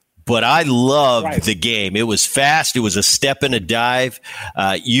 But I loved the game. It was fast. It was a step and a dive.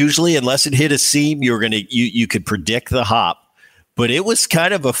 Usually, unless it hit a seam, you could predict the hop. But it was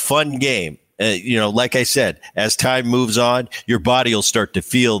kind of a fun game. Like I said, as time moves on, your body will start to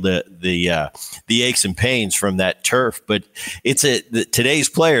feel the aches and pains from that turf. But today's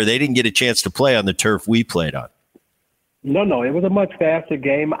player, they didn't get a chance to play on the turf we played on. No, it was a much faster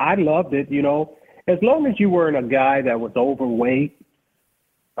game. I loved it. As long as you weren't a guy that was overweight,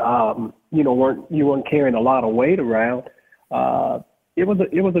 you weren't carrying a lot of weight around. It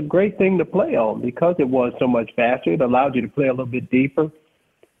was a great thing to play on because it was so much faster. It allowed you to play a little bit deeper,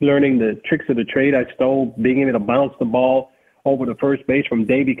 learning the tricks of the trade I stole, being able to bounce the ball over the first base from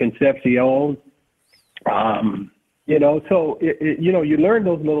Davey Concepcion. So you learn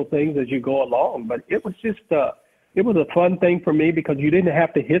those little things as you go along. But it was just it was a fun thing for me because you didn't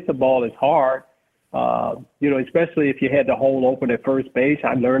have to hit the ball as hard. Especially if you had the hole open at first base,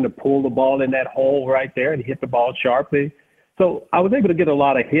 I learned to pull the ball in that hole right there and hit the ball sharply. So I was able to get a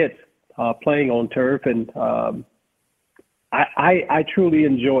lot of hits playing on turf, and I truly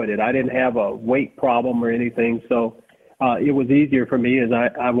enjoyed it. I didn't have a weight problem or anything, so it was easier for me as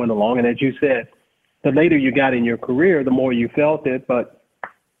I went along. And as you said, the later you got in your career, the more you felt it. But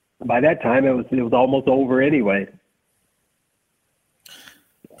by that time, it was almost over anyway.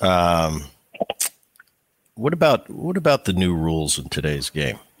 What about the new rules in today's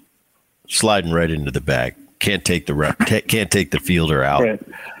game? Sliding right into the bag. Can't take the fielder out. Right.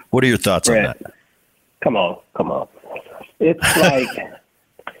 What are your thoughts on that? Come on. It's like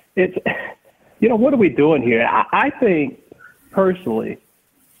what are we doing here? I think personally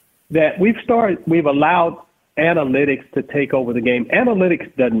that we've allowed analytics to take over the game.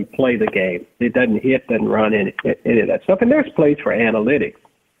 Analytics doesn't play the game. It doesn't hit, doesn't run any of that stuff. And there's place for analytics.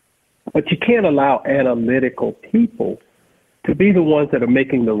 But you can't allow analytical people to be the ones that are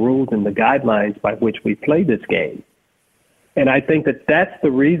making the rules and the guidelines by which we play this game. And I think that that's the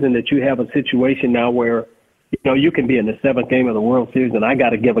reason that you have a situation now where, you can be in the 7th game of the World Series and I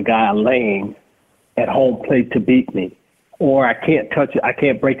got to give a guy a lane at home plate to beat me. Or I can't touch it. I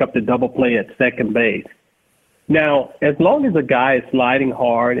can't break up the double play at second base. Now, as long as a guy is sliding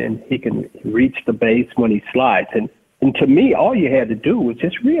hard and he can reach the base when he slides, and to me, all you had to do was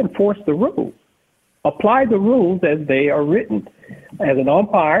just reinforce the rules. Apply the rules as they are written. As an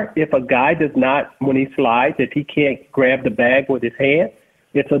umpire, if a guy does not, when he slides, if he can't grab the bag with his hand,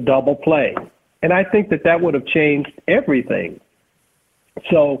 it's a double play. And I think that would have changed everything.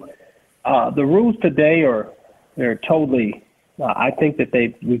 So the rules today they're totally, I think that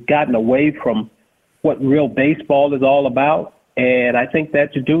we've gotten away from what real baseball is all about. And I think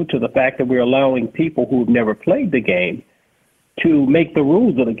that's due to the fact that we're allowing people who've never played the game to make the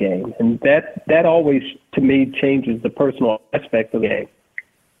rules of the game. And that always, to me, changes the personal aspect of the game.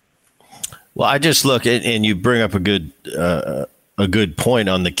 Well, I just look at, and you bring up a good point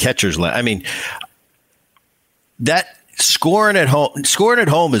on the catcher's line. I mean, that scoring at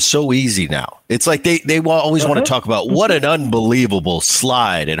home is so easy now. It's like they always want to talk about what an unbelievable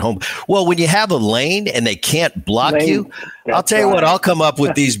slide at home. Well, when you have a lane and they can't block you, I'll tell you what, I'll come up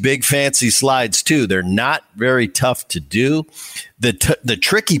with these big fancy slides too. They're not very tough to do. The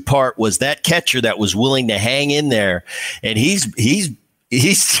tricky part was that catcher that was willing to hang in there, and he's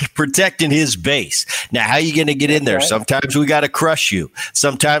protecting his base. Now, how are you going to get in there? Sometimes we got to crush you.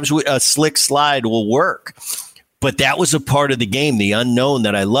 Sometimes a slick slide will work. But that was a part of the game, the unknown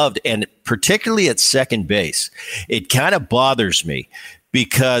that I loved. And particularly at second base, it kind of bothers me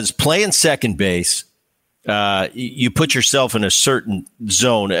because playing second base, you put yourself in a certain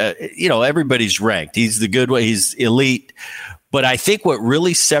zone. Everybody's ranked. He's the good way. He's elite. But I think what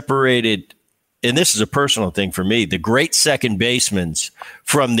really separated, and this is a personal thing for me, the great second basemen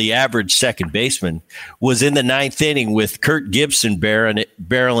from the average second baseman was in the 9th inning with Kurt Gibson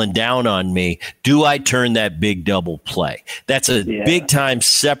barreling down on me. Do I turn that big double play? That's a big time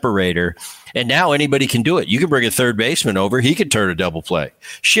separator. And now anybody can do it. You can bring a third baseman over. He can turn a double play.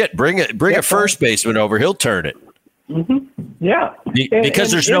 Shit, bring a first baseman over. He'll turn it. Mm-hmm. Yeah.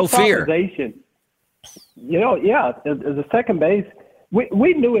 Because there's no fear. As a second base,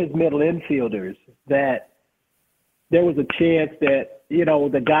 we knew as middle infielders that there was a chance that,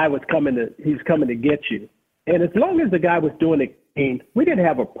 the guy was coming to get you. And as long as the guy was doing it clean, we didn't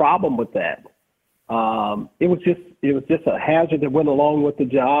have a problem with that. it was just a hazard that went along with the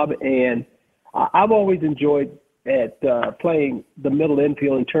job. And I've always enjoyed playing the middle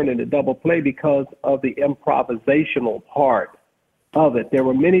infield and turning to double play because of the improvisational part of it. There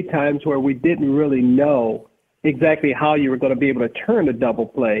were many times where we didn't really know exactly how you were going to be able to turn a double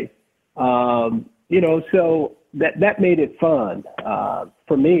play. So that made it fun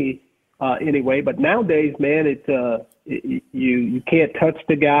for me anyway. But nowadays, man, you can't touch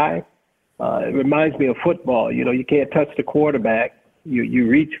the guy. It reminds me of football. You can't touch the quarterback. You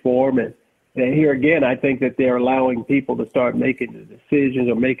reach for him, and here again, I think that they're allowing people to start making the decisions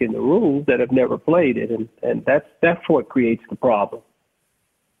or making the rules that have never played it, and that's what creates the problem.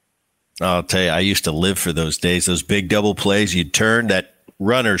 I'll tell you, I used to live for those days, those big double plays. You'd turn, that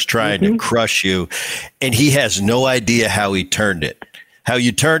runner's trying to crush you, and he has no idea how he turned it. How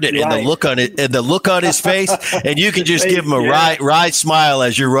you turned it, and the look on it, and the look on his face, and you can just give him a wry smile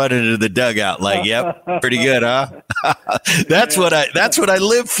as you're running into the dugout. Like, yep, pretty good, huh? That's what I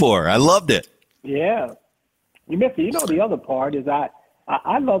lived for. I loved it. Yeah, the other part is I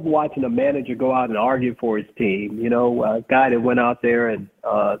love watching a manager go out and argue for his team. A guy that went out there and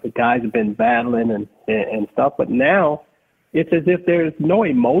the guys have been battling and stuff, but now it's as if there's no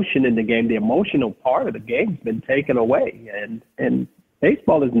emotion in the game. The emotional part of the game's been taken away, and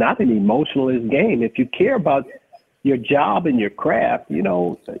baseball is not an emotionalist game. If you care about your job and your craft, you're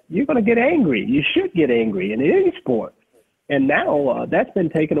going to get angry. You should get angry in any sport. And now that's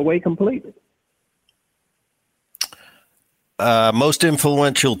been taken away completely. Most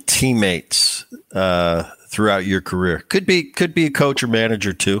influential teammates throughout your career could be a coach or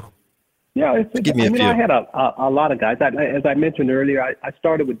manager too. Yeah, give me a few. I had a lot of guys. As I mentioned earlier, I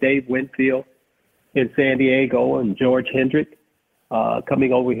started with Dave Winfield in San Diego and George Hendrick.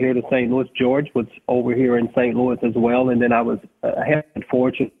 Coming over here to St. Louis. George was over here in St. Louis as well. And then I had the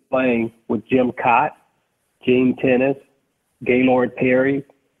fortune of playing with Jim Cott, Gene Tennis, Gaylord Perry,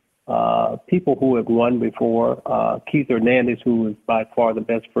 people who have won before, Keith Hernandez, who was by far the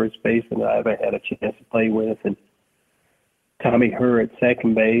best first baseman I ever had a chance to play with, and Tommy Herr at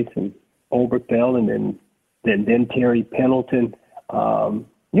second base, and Oberfeld, and then Terry Pendleton.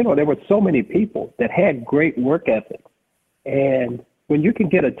 There were so many people that had great work ethic. And when you can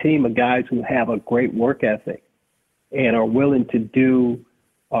get a team of guys who have a great work ethic and are willing to do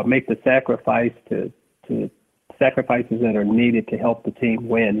or make the sacrifices that are needed to help the team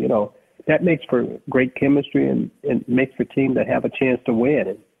win, that makes for great chemistry and makes for teams that have a chance to win.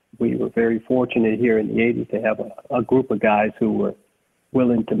 And we were very fortunate here in the 80s to have a group of guys who were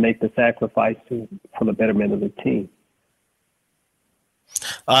willing to make the sacrifice for the betterment of the team.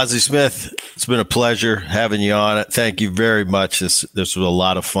 Ozzie Smith, it's been a pleasure having you on. Thank you very much. This was a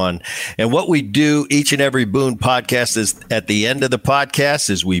lot of fun. And what we do each and every Boone podcast is at the end of the podcast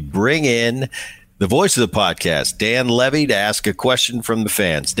is we bring in the voice of the podcast, Dan Levy, to ask a question from the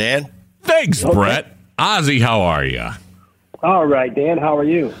fans. Dan? Thanks, Brett. Ozzie, how are you? All right, Dan, how are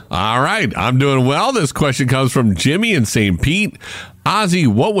you? All right, I'm doing well. This question comes from Jimmy in St. Pete. Ozzie,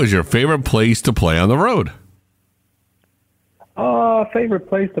 what was your favorite place to play on the road? Favorite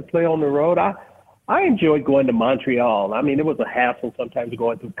place to play on the road? I enjoyed going to Montreal. I mean, it was a hassle sometimes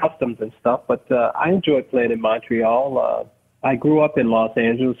going through customs and stuff, but I enjoyed playing in Montreal. I grew up in Los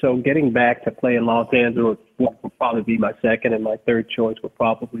Angeles, so getting back to play in Los Angeles would probably be my second, and my third choice would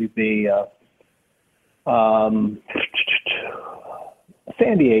probably be San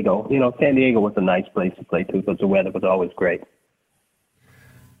Diego. San Diego was a nice place to play, too, because the weather was always great.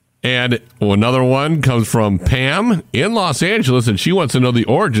 And another one comes from Pam in Los Angeles, and she wants to know the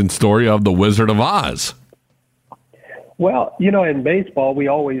origin story of the Wizard of Oz. Well, in baseball, we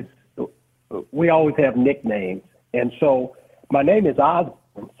always have nicknames. And so my name is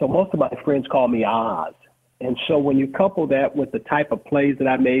Osborne, so most of my friends call me Oz. And so when you couple that with the type of plays that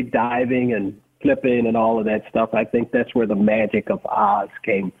I made, diving and flipping and all of that stuff, I think that's where the magic of Oz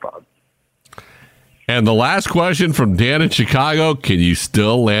came from. And the last question from Dan in Chicago, can you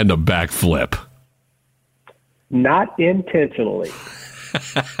still land a backflip? Not intentionally.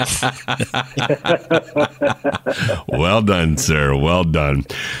 Well done, sir. Well done.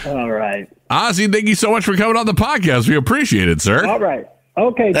 All right. Ozzie, thank you so much for coming on the podcast. We appreciate it, sir. All right.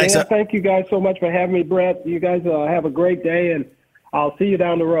 Okay, Thanks, Dan, thank you guys so much for having me, Brett. You guys have a great day, and I'll see you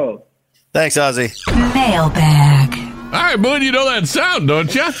down the road. Thanks, Ozzie. Mailbag. All right, Boone, you know that sound,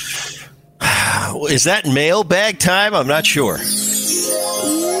 don't you? Is that mailbag time? I'm not sure.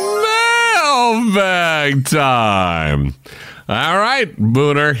 Mailbag time. All right,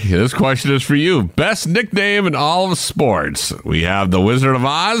 Booner, this question is for you. Best nickname in all of sports. We have the Wizard of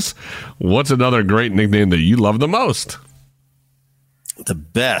Oz. What's another great nickname that you love the most? The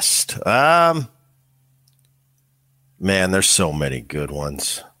best. Man, there's so many good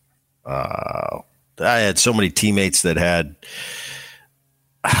ones. I had so many teammates that had.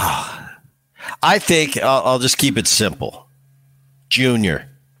 I think I'll just keep it simple. Junior.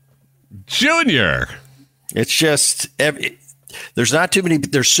 It's just there's not too many.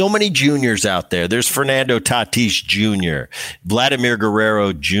 There's so many juniors out there. There's Fernando Tatis Jr., Vladimir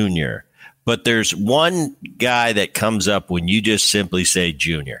Guerrero Jr., but there's one guy that comes up when you just simply say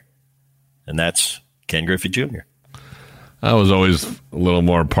Junior, and that's Ken Griffey Jr. I was always a little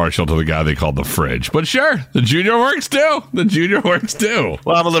more partial to the guy they called the Fridge. But sure, the Junior works too.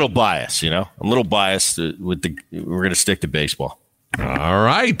 Well, I'm a little biased, I'm a little biased with we're going to stick to baseball. All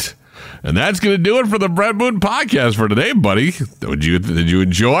right. And that's going to do it for the Brett Boone podcast for today, buddy. Did you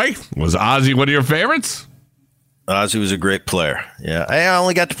enjoy? Was Ozzie one of your favorites? Ozzie was a great player. Yeah. I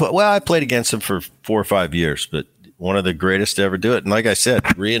only got to I played against him for 4 or 5 years, but one of the greatest to ever do it. And like I said,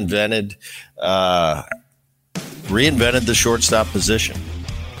 reinvented the shortstop position.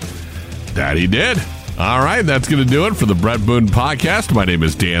 That he did. All right, that's going to do it for the Brett Boone podcast. My name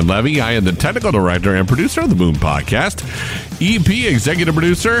is Dan Levy. I am the technical director and producer of the Boone podcast. EP, executive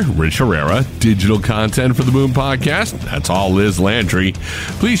producer, Rich Herrera. Digital content for the Boone podcast. That's all Liz Landry.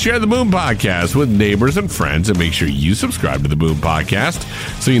 Please share the Boone podcast with neighbors and friends, and make sure you subscribe to the Boone podcast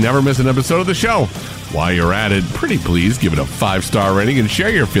so you never miss an episode of the show. While you're at it, pretty please give it a 5-star rating and share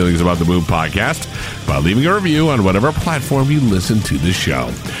your feelings about the Boone podcast by leaving a review on whatever platform you listen to the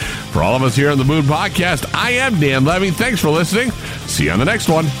show. For all of us here on the Boone podcast, I am Dan Levy. Thanks for listening. See you on the next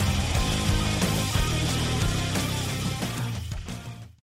one.